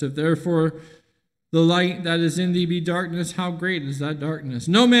darkness. If therefore the light that is in thee be darkness, how great is that darkness?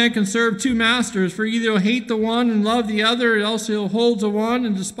 No man can serve two masters, for either he'll hate the one and love the other, or else he'll hold to one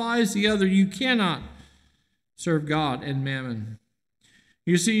and despise the other. You cannot serve God and mammon.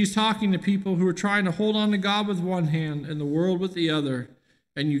 You see, he's talking to people who are trying to hold on to God with one hand and the world with the other,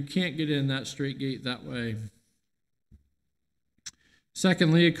 and you can't get in that straight gate that way.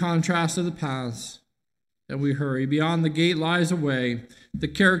 Secondly, a contrast of the paths. And we hurry. Beyond the gate lies a way. The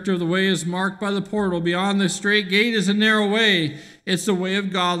character of the way is marked by the portal. Beyond the straight gate is a narrow way. It's the way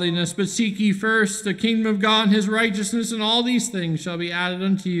of godliness. But seek ye first the kingdom of God and his righteousness, and all these things shall be added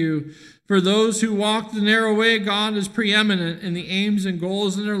unto you. For those who walk the narrow way of God is preeminent in the aims and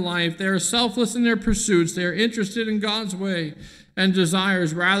goals in their life. They are selfless in their pursuits. They are interested in God's way and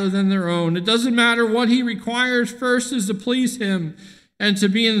desires rather than their own. It doesn't matter what he requires. First is to please him and to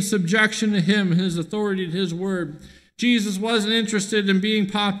be in subjection to him, his authority, to his word. Jesus wasn't interested in being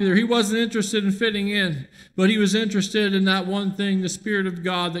popular. He wasn't interested in fitting in, but he was interested in that one thing, the Spirit of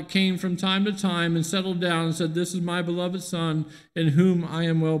God that came from time to time and settled down and said, this is my beloved Son in whom I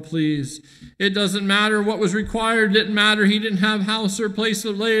am well pleased. It doesn't matter what was required. It didn't matter he didn't have house or place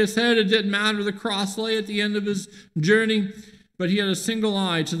to lay his head. It didn't matter the cross lay at the end of his journey, but he had a single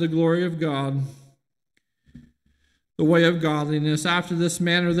eye to the glory of God. The way of godliness. After this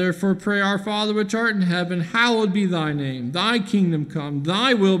manner, therefore, pray, our Father which art in heaven, hallowed be thy name. Thy kingdom come,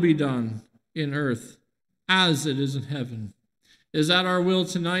 thy will be done in earth as it is in heaven. Is that our will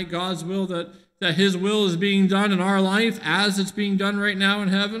tonight, God's will, that his will is being done in our life as it's being done right now in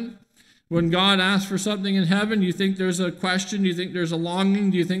heaven? When God asks for something in heaven, do you think there's a question? Do you think there's a longing?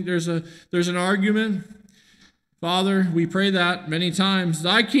 Do you think there's an argument? Father, we pray that many times.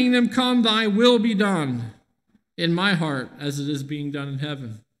 Thy kingdom come, thy will be done in my heart as it is being done in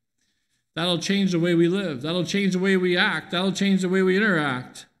heaven. That'll change the way we live. That'll change the way we act. That'll change the way we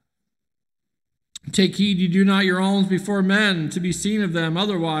interact. Take heed you do not your alms before men to be seen of them.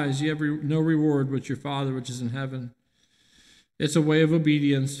 Otherwise you have no reward with your Father which is in heaven. It's a way of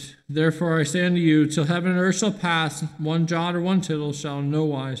obedience. Therefore I say unto you, till heaven and earth shall pass, one jot or one tittle shall in no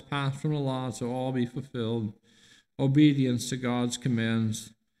wise pass from the law, so all be fulfilled. Obedience to God's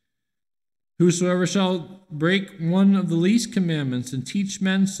commands. Whosoever shall break one of the least commandments and teach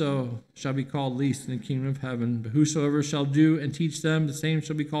men so shall be called least in the kingdom of heaven. But whosoever shall do and teach them, the same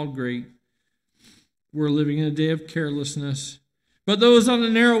shall be called great. We're living in a day of carelessness. But those on the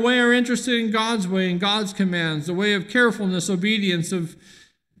narrow way are interested in God's way and God's commands, a way of carefulness, obedience, of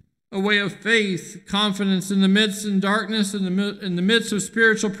a way of faith, confidence in the midst of darkness, in the midst of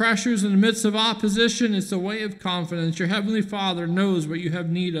spiritual pressures, in the midst of opposition. It's a way of confidence. Your heavenly Father knows what you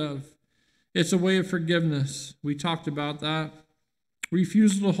have need of. It's a way of forgiveness. We talked about that.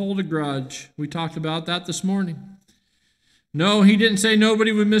 Refusal to hold a grudge. We talked about that this morning. No, he didn't say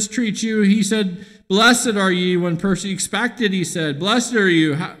nobody would mistreat you. He said, blessed are ye when expected, he said. Blessed are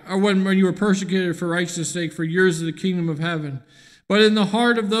you when you were persecuted for righteousness' sake, for yours is the kingdom of heaven. But in the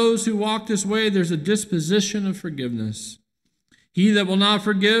heart of those who walk this way, there's a disposition of forgiveness. He that will not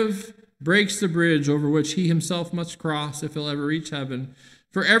forgive breaks the bridge over which he himself must cross if he'll ever reach heaven.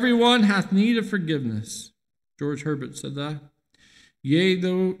 For everyone hath need of forgiveness. George Herbert said that. Yea,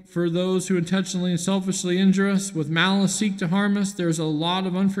 though for those who intentionally and selfishly injure us, with malice seek to harm us, there's a lot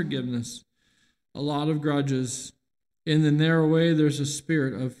of unforgiveness, a lot of grudges. In the narrow way, there's a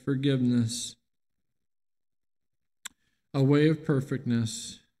spirit of forgiveness, a way of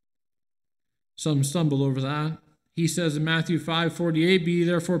perfectness. Some stumble over that. He says in Matthew 5:48, be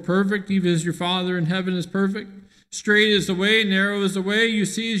therefore perfect, even as your Father in heaven is perfect. Straight is the way, narrow is the way. You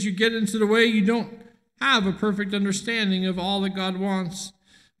see, as you get into the way, you don't have a perfect understanding of all that God wants.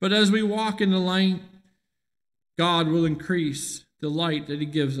 But as we walk in the light, God will increase the light that he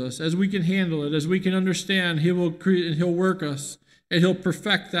gives us. As we can handle it, as we can understand, he will create and he'll work us, and he'll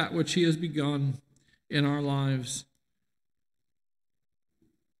perfect that which he has begun in our lives.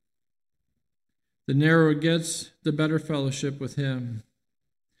 The narrower it gets, the better fellowship with him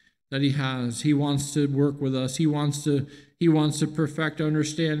that he has. He wants to work with us. He wants to perfect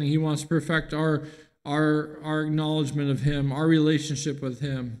understanding. He wants to perfect our acknowledgement of him, our relationship with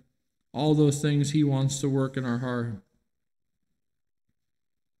him. All those things he wants to work in our heart.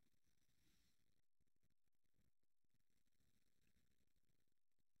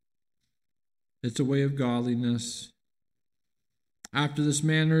 It's a way of godliness. After this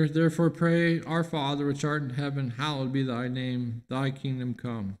manner, therefore pray, Our Father which art in heaven, hallowed be thy name, thy kingdom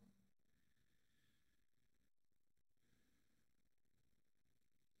come.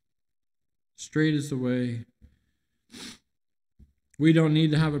 Straight is the way. We don't need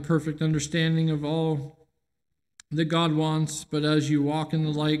to have a perfect understanding of all that God wants, but as you walk in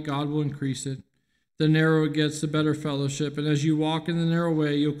the light, God will increase it. The narrower it gets, the better fellowship. And as you walk in the narrow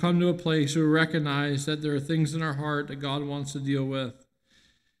way, you'll come to a place where you recognize that there are things in our heart that God wants to deal with.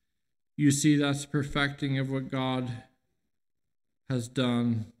 You see, that's the perfecting of what God has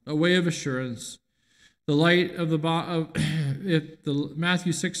done. A way of assurance. The light of the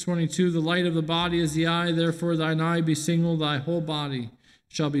Matthew 6:22, the light of the body is the eye, therefore thine eye be single, thy whole body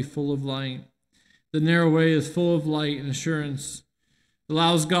shall be full of light. The narrow way is full of light and assurance. It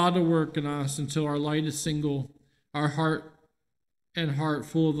allows God to work in us until our light is single, our heart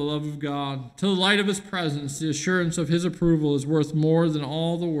full of the love of God. Till the light of his presence, the assurance of his approval is worth more than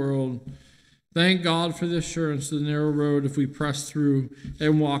all the world. Thank God for the assurance of the narrow road. If we press through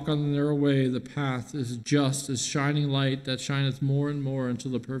and walk on the narrow way, the path is just as shining light that shineth more and more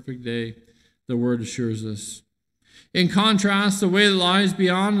until the perfect day, the word assures us. In contrast, the way that lies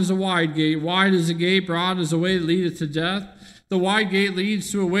beyond is a wide gate. Wide is the gate, broad is the way that leadeth to death. The wide gate leads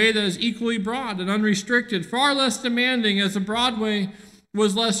to a way that is equally broad and unrestricted, far less demanding. As the broad way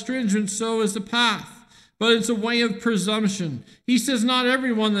was less stringent, so is the path. But it's a way of presumption. He says, not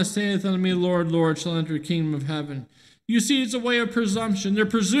everyone that saith unto me, Lord, Lord, shall enter the kingdom of heaven. You see, it's a way of presumption. They're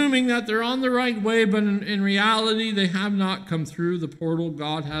presuming that they're on the right way, but in reality, they have not come through the portal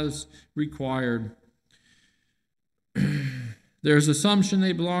God has required. There's assumption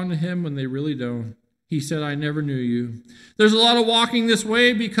they belong to him when they really don't. He said, I never knew you. There's a lot of walking this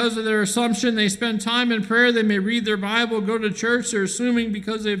way because of their assumption. They spend time in prayer. They may read their Bible, go to church. They're assuming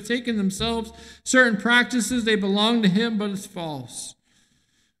because they've taken themselves certain practices, they belong to him, but it's false.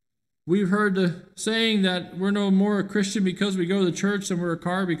 We've heard the saying that we're no more a Christian because we go to church than we're a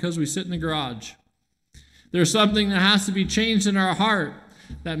car because we sit in the garage. There's something that has to be changed in our heart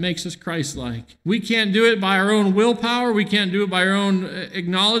that makes us Christ-like. We can't do it by our own willpower. We can't do it by our own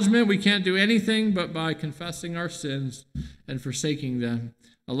acknowledgement. We can't do anything but by confessing our sins and forsaking them,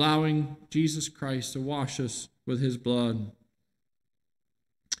 allowing Jesus Christ to wash us with his blood.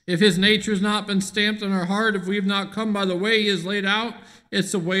 If his nature has not been stamped in our heart, if we have not come by the way he has laid out,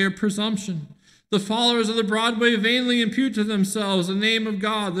 it's a way of presumption. The followers of the broad way vainly impute to themselves the name of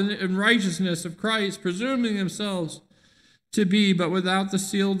God and righteousness of Christ, presuming themselves to be, but without the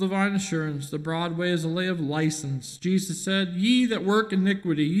seal of divine assurance. The broad way is a way of license. Jesus said, ye that work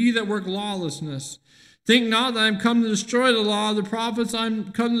iniquity, ye that work lawlessness, think not that I am come to destroy the law of the prophets. I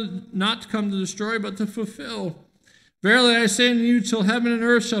am not come to destroy, but to fulfill. Verily I say unto you, till heaven and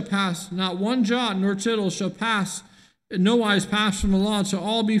earth shall pass, not one jot nor tittle shall pass, in no wise pass from the law, till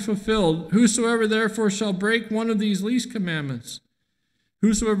all be fulfilled. Whosoever therefore shall break one of these least commandments,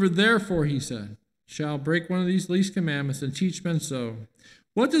 whosoever therefore, he said, shall break one of these least commandments and teach men so.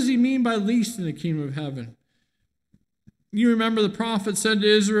 What does he mean by least in the kingdom of heaven? You remember the prophet said to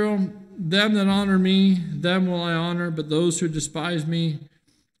Israel, them that honor me, them will I honor, but those who despise me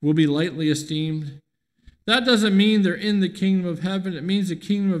will be lightly esteemed. That doesn't mean they're in the kingdom of heaven. It means the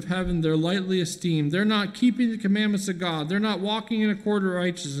kingdom of heaven, they're lightly esteemed. They're not keeping the commandments of God. They're not walking in accord of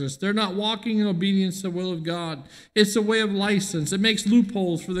righteousness. They're not walking in obedience to the will of God. It's a way of license. It makes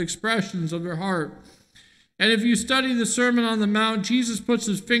loopholes for the expressions of their heart. And if you study the Sermon on the Mount, Jesus puts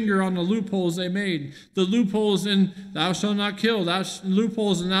his finger on the loopholes they made. The loopholes in thou shalt not kill,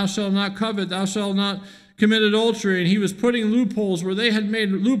 loopholes in thou shalt not covet, thou shalt not commit adultery. And he was putting loopholes where they had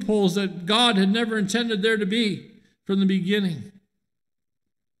made loopholes that God had never intended there to be from the beginning.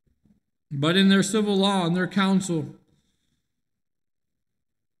 But in their civil law and their counsel,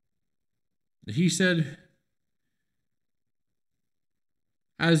 he said,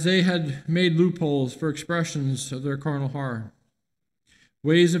 as they had made loopholes for expressions of their carnal heart,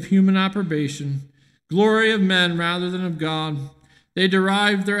 ways of human approbation, glory of men rather than of God. They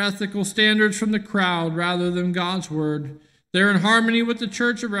derived their ethical standards from the crowd rather than God's word. They're in harmony with the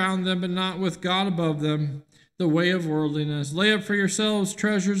church around them, but not with God above them. The way of worldliness. Lay not for yourselves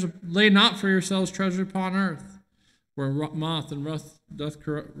treasures upon earth, where moth and rust doth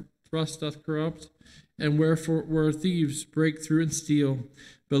corrupt, rust doth corrupt, and where thieves break through and steal.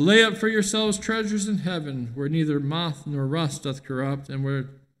 But lay up for yourselves treasures in heaven, where neither moth nor rust doth corrupt, and where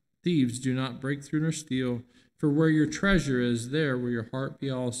thieves do not break through nor steal. For where your treasure is, there will your heart be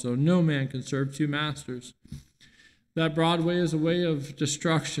also. No man can serve two masters. That broad way is a way of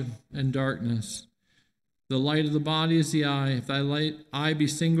destruction and darkness. The light of the body is the eye. If thy eye be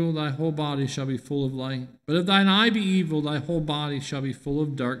single, thy whole body shall be full of light. But if thine eye be evil, thy whole body shall be full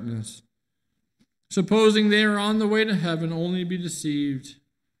of darkness. Supposing they are on the way to heaven, only to be deceived.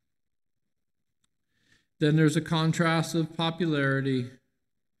 Then there's a contrast of popularity.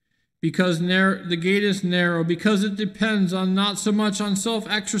 Because the gate is narrow, because it depends on not so much on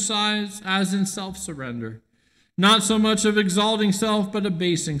self-exercise as in self-surrender. Not so much of exalting self, but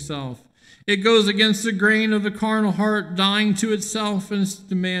abasing self. It goes against the grain of the carnal heart, dying to itself and its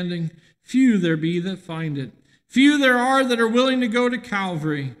demanding. Few there be that find it. Few there are that are willing to go to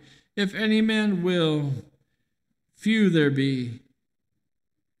Calvary. If any man will, few there be.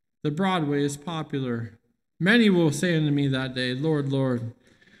 The broad way is popular. Many will say unto me that day, Lord, Lord.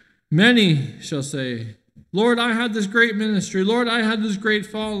 Many shall say, Lord, I had this great ministry. Lord, I had this great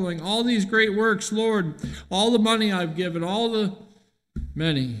following. All these great works, Lord, all the money I've given,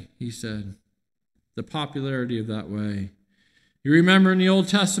 Many, he said, the popularity of that way. You remember in the Old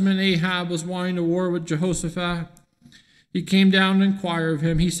Testament, Ahab was wanting to war with Jehoshaphat. He came down to inquire of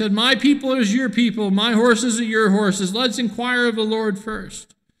him. He said, my people is your people. My horses are your horses. Let's inquire of the Lord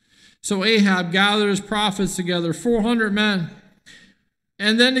first. So Ahab gathered his prophets together, 400 men.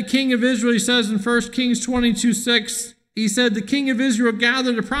 And then the king of Israel, he says in 1 Kings 22:6, he said, the king of Israel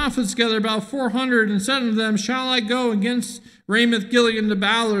gathered the prophets together, about 400, and said unto them, shall I go against Ramoth-Gilead to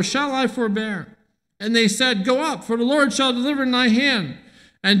battle, or shall I forbear? And they said, go up, for the Lord shall deliver in thy hand.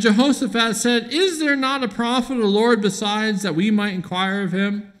 And Jehoshaphat said, is there not a prophet of the Lord besides, that we might inquire of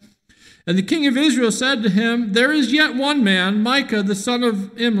him? And the king of Israel said to him, there is yet one man, Micah, the son of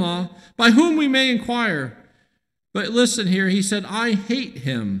Imlah, by whom we may inquire. But listen here, he said, I hate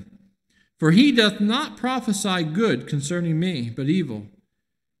him, for he doth not prophesy good concerning me, but evil.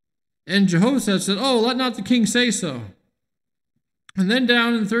 And Jehoshaphat said, oh, let not the king say so. And then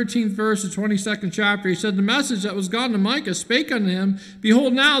down in the 13th verse of 22nd chapter, he said, the message that was gone to Micah spake unto him,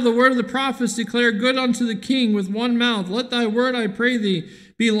 behold, now the word of the prophets declare good unto the king with one mouth. Let thy word, I pray thee,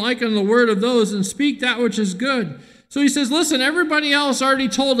 be like unto the word of those, and speak that which is good. So he says, listen, everybody else already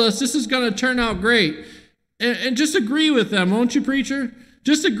told us this is going to turn out great. And just agree with them, won't you, preacher?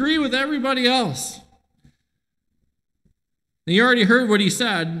 Just agree with everybody else. And you already heard what he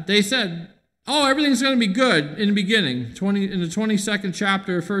said. They said, oh, everything's going to be good in the beginning. In the 22nd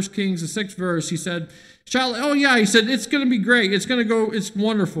chapter of 1 Kings, the 6th verse, he said, he said, it's going to be great. It's going to go, it's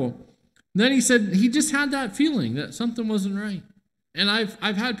wonderful. And then he said, he just had that feeling that something wasn't right. And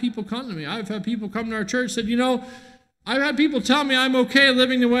I've had people come to me. I've had people come to our church and said, I've had people tell me I'm okay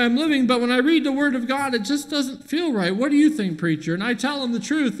living the way I'm living, but when I read the Word of God, it just doesn't feel right. What do you think, preacher? And I tell them the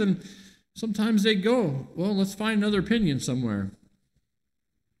truth, and sometimes they go, well, let's find another opinion somewhere.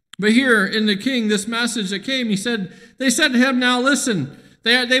 But here in the king, this message that came, they said to him, now listen,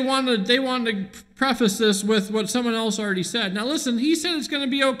 they wanted to preface this with what someone else already said. Now listen, he said it's going to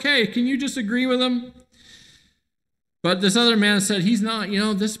be okay. Can you just agree with him? But this other man said, he's not,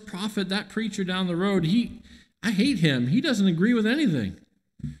 this prophet, that preacher down the road, I hate him. He doesn't agree with anything.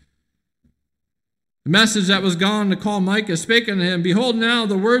 The message that was gone to call Micah spake unto him, behold, now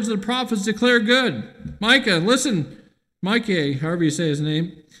the words of the prophets declare good. Micah, listen, Micah, however you say his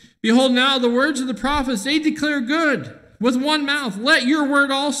name. Behold, now the words of the prophets, they declare good. With one mouth, let your word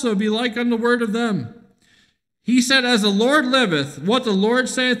also be like unto the word of them. He said, as the Lord liveth, what the Lord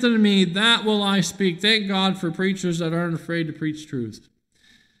saith unto me, that will I speak. Thank God for preachers that aren't afraid to preach truth.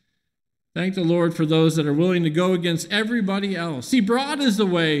 Thank the Lord for those that are willing to go against everybody else. See, broad is the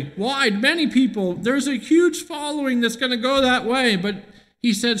way, wide, many people. There's a huge following that's going to go that way, but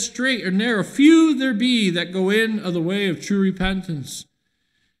he said straight or narrow. Few there be that go in of the way of true repentance.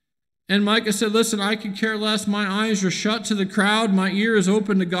 And Micah said, listen, I could care less. My eyes are shut to the crowd. My ear is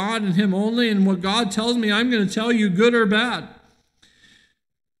open to God and him only. And what God tells me, I'm going to tell you, good or bad.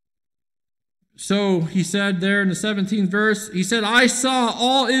 So he said there in the 17th verse, he said, I saw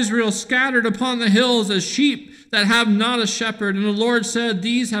all Israel scattered upon the hills as sheep that have not a shepherd. And the Lord said,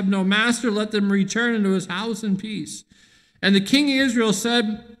 these have no master. Let them return into his house in peace. And the king of Israel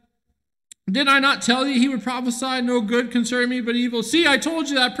said, did I not tell you he would prophesy no good concerning me but evil? See, I told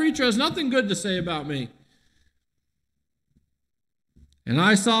you that preacher has nothing good to say about me. And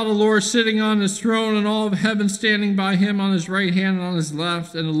I saw the Lord sitting on his throne, and all of heaven standing by him on his right hand and on his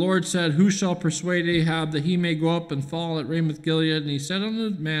left. And the Lord said, Who shall persuade Ahab that he may go up and fall at Ramoth Gilead? And he said unto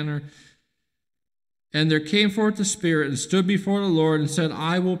the manner, and there came forth the Spirit, and stood before the Lord, and said,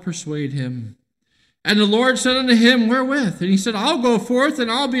 I will persuade him. And the Lord said unto him, Wherewith? And he said, I'll go forth,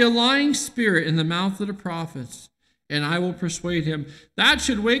 and I'll be a lying spirit in the mouth of the prophets, and I will persuade him. That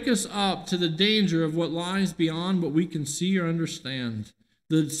should wake us up to the danger of what lies beyond what we can see or understand.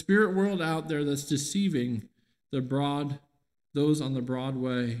 The spirit world out there that's deceiving those on the broad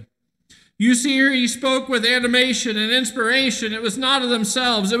way. You see here, he spoke with animation and inspiration. It was not of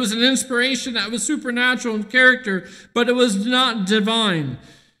themselves. It was an inspiration that was supernatural in character, but it was not divine.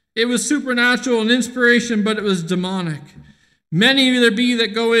 It was supernatural in inspiration, but it was demonic. Many there be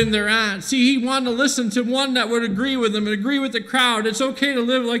that go in thereat. See, he wanted to listen to one that would agree with him and agree with the crowd. It's okay to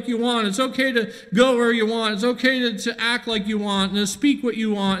live like you want. It's okay to go where you want. It's okay to act like you want and to speak what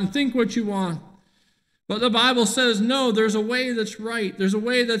you want and think what you want. But the Bible says, no, there's a way that's right. There's a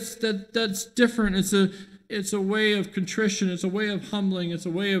way that's different. It's a way of contrition. It's a way of humbling. It's a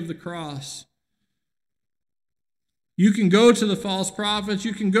way of the cross. You can go to the false prophets.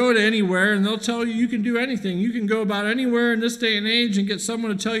 You can go to anywhere, and they'll tell you can do anything. You can go about anywhere in this day and age and get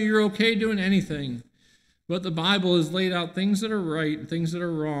someone to tell you you're okay doing anything. But the Bible has laid out things that are right and things that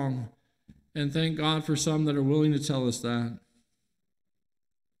are wrong. And thank God for some that are willing to tell us that.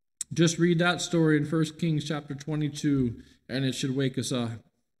 Just read that story in 1 Kings chapter 22, and it should wake us up.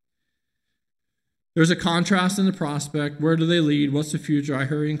 There's a contrast in the prospect. Where do they lead? What's the future? I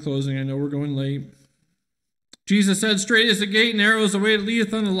hurry in closing. I know we're going late. Jesus said, Straight is the gate, and narrow is the way that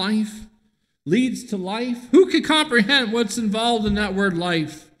leadeth unto life. Leads to life? Who can comprehend what's involved in that word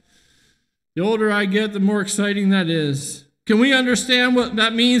life? The older I get, the more exciting that is. Can we understand what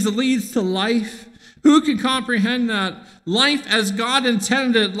that means? It leads to life. Who can comprehend that? Life as God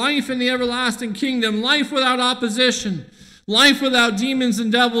intended, life in the everlasting kingdom, life without opposition, life without demons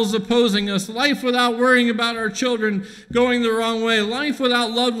and devils opposing us, life without worrying about our children going the wrong way, life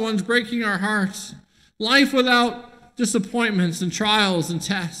without loved ones breaking our hearts, life without disappointments and trials and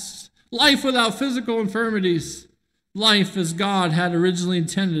tests, life without physical infirmities, life as God had originally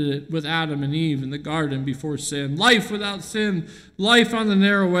intended it with Adam and Eve in the garden before sin, life without sin, life on the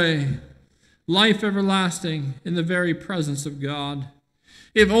narrow way. Life everlasting in the very presence of God.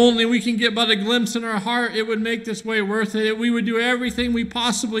 If only we can get but a glimpse in our heart, it would make this way worth it. We would do everything we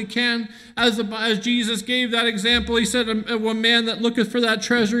possibly can. As Jesus gave that example, he said, a man that looketh for that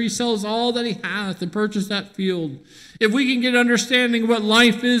treasure, he sells all that he hath to purchase that field. If we can get understanding what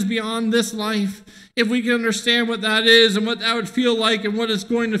life is beyond this life, if we can understand what that is and what that would feel like and what it's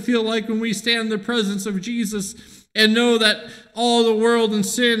going to feel like when we stand in the presence of Jesus, and know that all the world and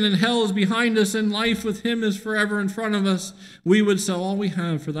sin and hell is behind us and life with him is forever in front of us, we would sell all we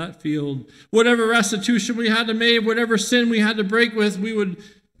have for that field. Whatever restitution we had to make, whatever sin we had to break with, we would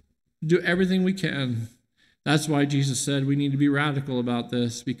do everything we can. That's why Jesus said we need to be radical about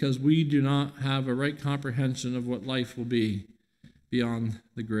this, because we do not have a right comprehension of what life will be beyond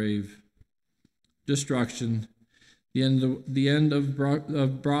the grave. Destruction. The end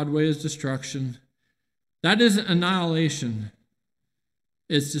of Broadway is destruction. That isn't annihilation.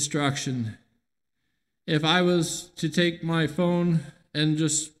 It's destruction. If I was to take my phone and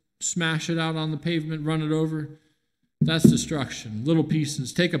just smash it out on the pavement, run it over, that's destruction. Little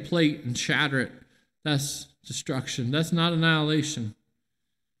pieces. Take a plate and shatter it. That's destruction. That's not annihilation.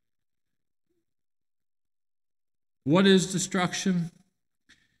 What is destruction?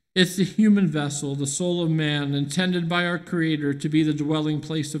 It's the human vessel, the soul of man, intended by our Creator to be the dwelling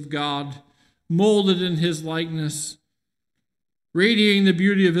place of God, molded in his likeness, radiating the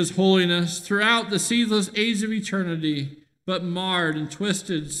beauty of his holiness throughout the ceaseless age of eternity, but marred and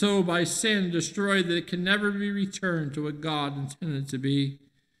twisted so by sin, destroyed that it can never be returned to what God intended to be.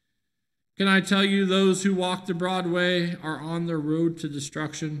 Can I tell you, those who walk the broad way are on their road to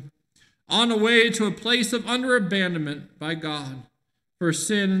destruction, on a way to a place of utter abandonment by God for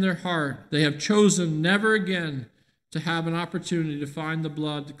sin in their heart. They have chosen never again to have an opportunity to find the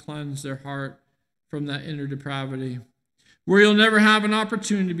blood to cleanse their heart from that inner depravity, where you'll never have an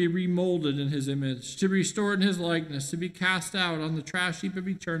opportunity to be remolded in his image, to be restored in his likeness, to be cast out on the trash heap of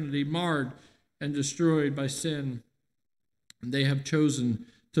eternity, marred and destroyed by sin. And they have chosen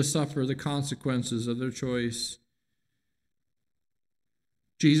to suffer the consequences of their choice.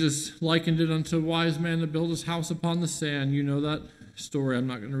 Jesus likened it unto a wise man that built his house upon the sand. You know that story. I'm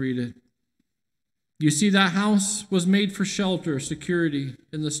not going to read it. You see, that house was made for shelter, security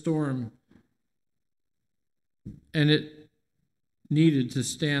in the storm. And it needed to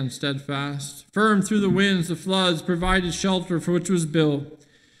stand steadfast. Firm through the winds, the floods, provided shelter for which was built.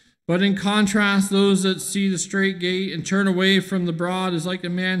 But in contrast, those that see the straight gate and turn away from the broad is like a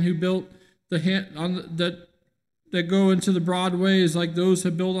man who built that go into the broad way is like those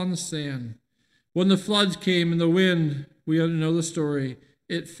who built on the sand. When the floods came and the wind, we know the story,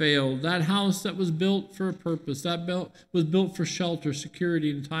 it failed. That house that was built for a purpose, was built for shelter, security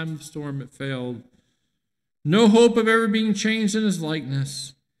in time of storm, it failed. No hope of ever being changed in his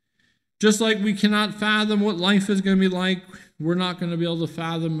likeness. Just like we cannot fathom what life is going to be like, we're not going to be able to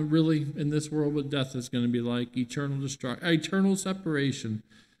fathom really in this world what death is going to be like, eternal separation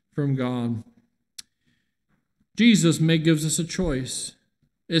from God. Jesus gives us a choice.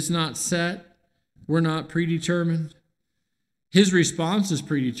 It's not set. We're not predetermined. His response is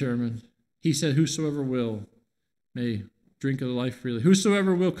predetermined. He said, whosoever will may drink of the life freely.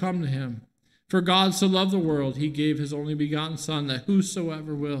 Whosoever will come to him. For God so loved the world, he gave his only begotten Son, that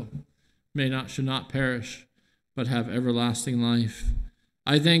whosoever will should not perish, but have everlasting life.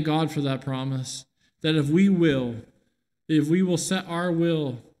 I thank God for that promise, that if we will set our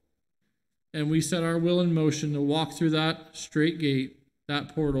will, and we set our will in motion to walk through that straight gate,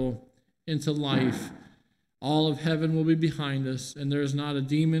 that portal into life, all of heaven will be behind us, and there is not a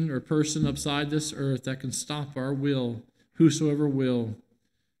demon or person upside this earth that can stop our will. Whosoever will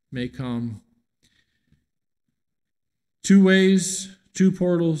may come. 2 ways, 2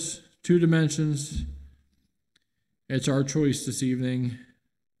 portals, 2 dimensions. It's our choice this evening.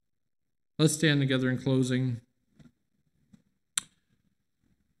 Let's stand together in closing.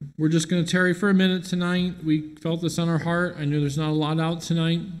 We're just going to tarry for a minute tonight. We felt this on our heart. I knew there's not a lot out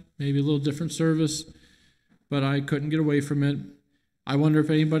tonight, maybe a little different service, but I couldn't get away from it. I wonder if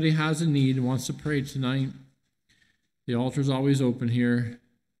anybody has a need and wants to pray tonight. The altar's always open here.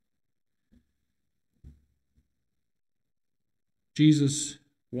 Jesus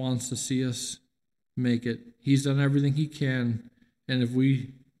wants to see us make it. He's done everything he can, and if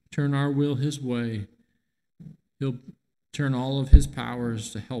we turn our will his way, he'll turn all of his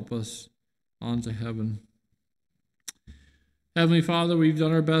powers to help us onto heaven. Heavenly Father, we've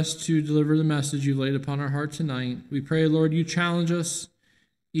done our best to deliver the message you laid upon our heart tonight. We pray, Lord, you challenge us,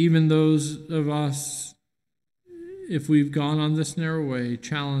 even those of us, if we've gone on this narrow way,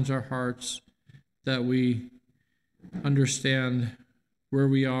 challenge our hearts that we understand where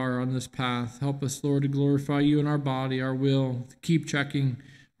we are on this path. Help us, Lord, to glorify you in our body, our will, to keep checking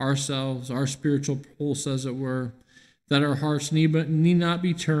ourselves, our spiritual pulse, as it were, that our hearts need not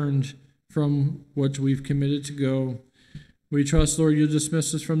be turned from what we've committed to go. We trust, Lord, you'll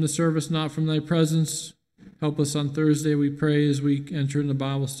dismiss us from the service, not from thy presence. Help us on Thursday, we pray, as we enter in the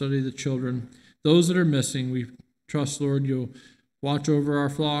Bible study, the children. Those that are missing, we trust, Lord, you'll watch over our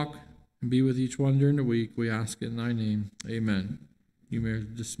flock and be with each one during the week. We ask it in thy name. Amen. You may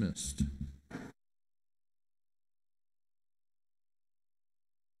be dismissed.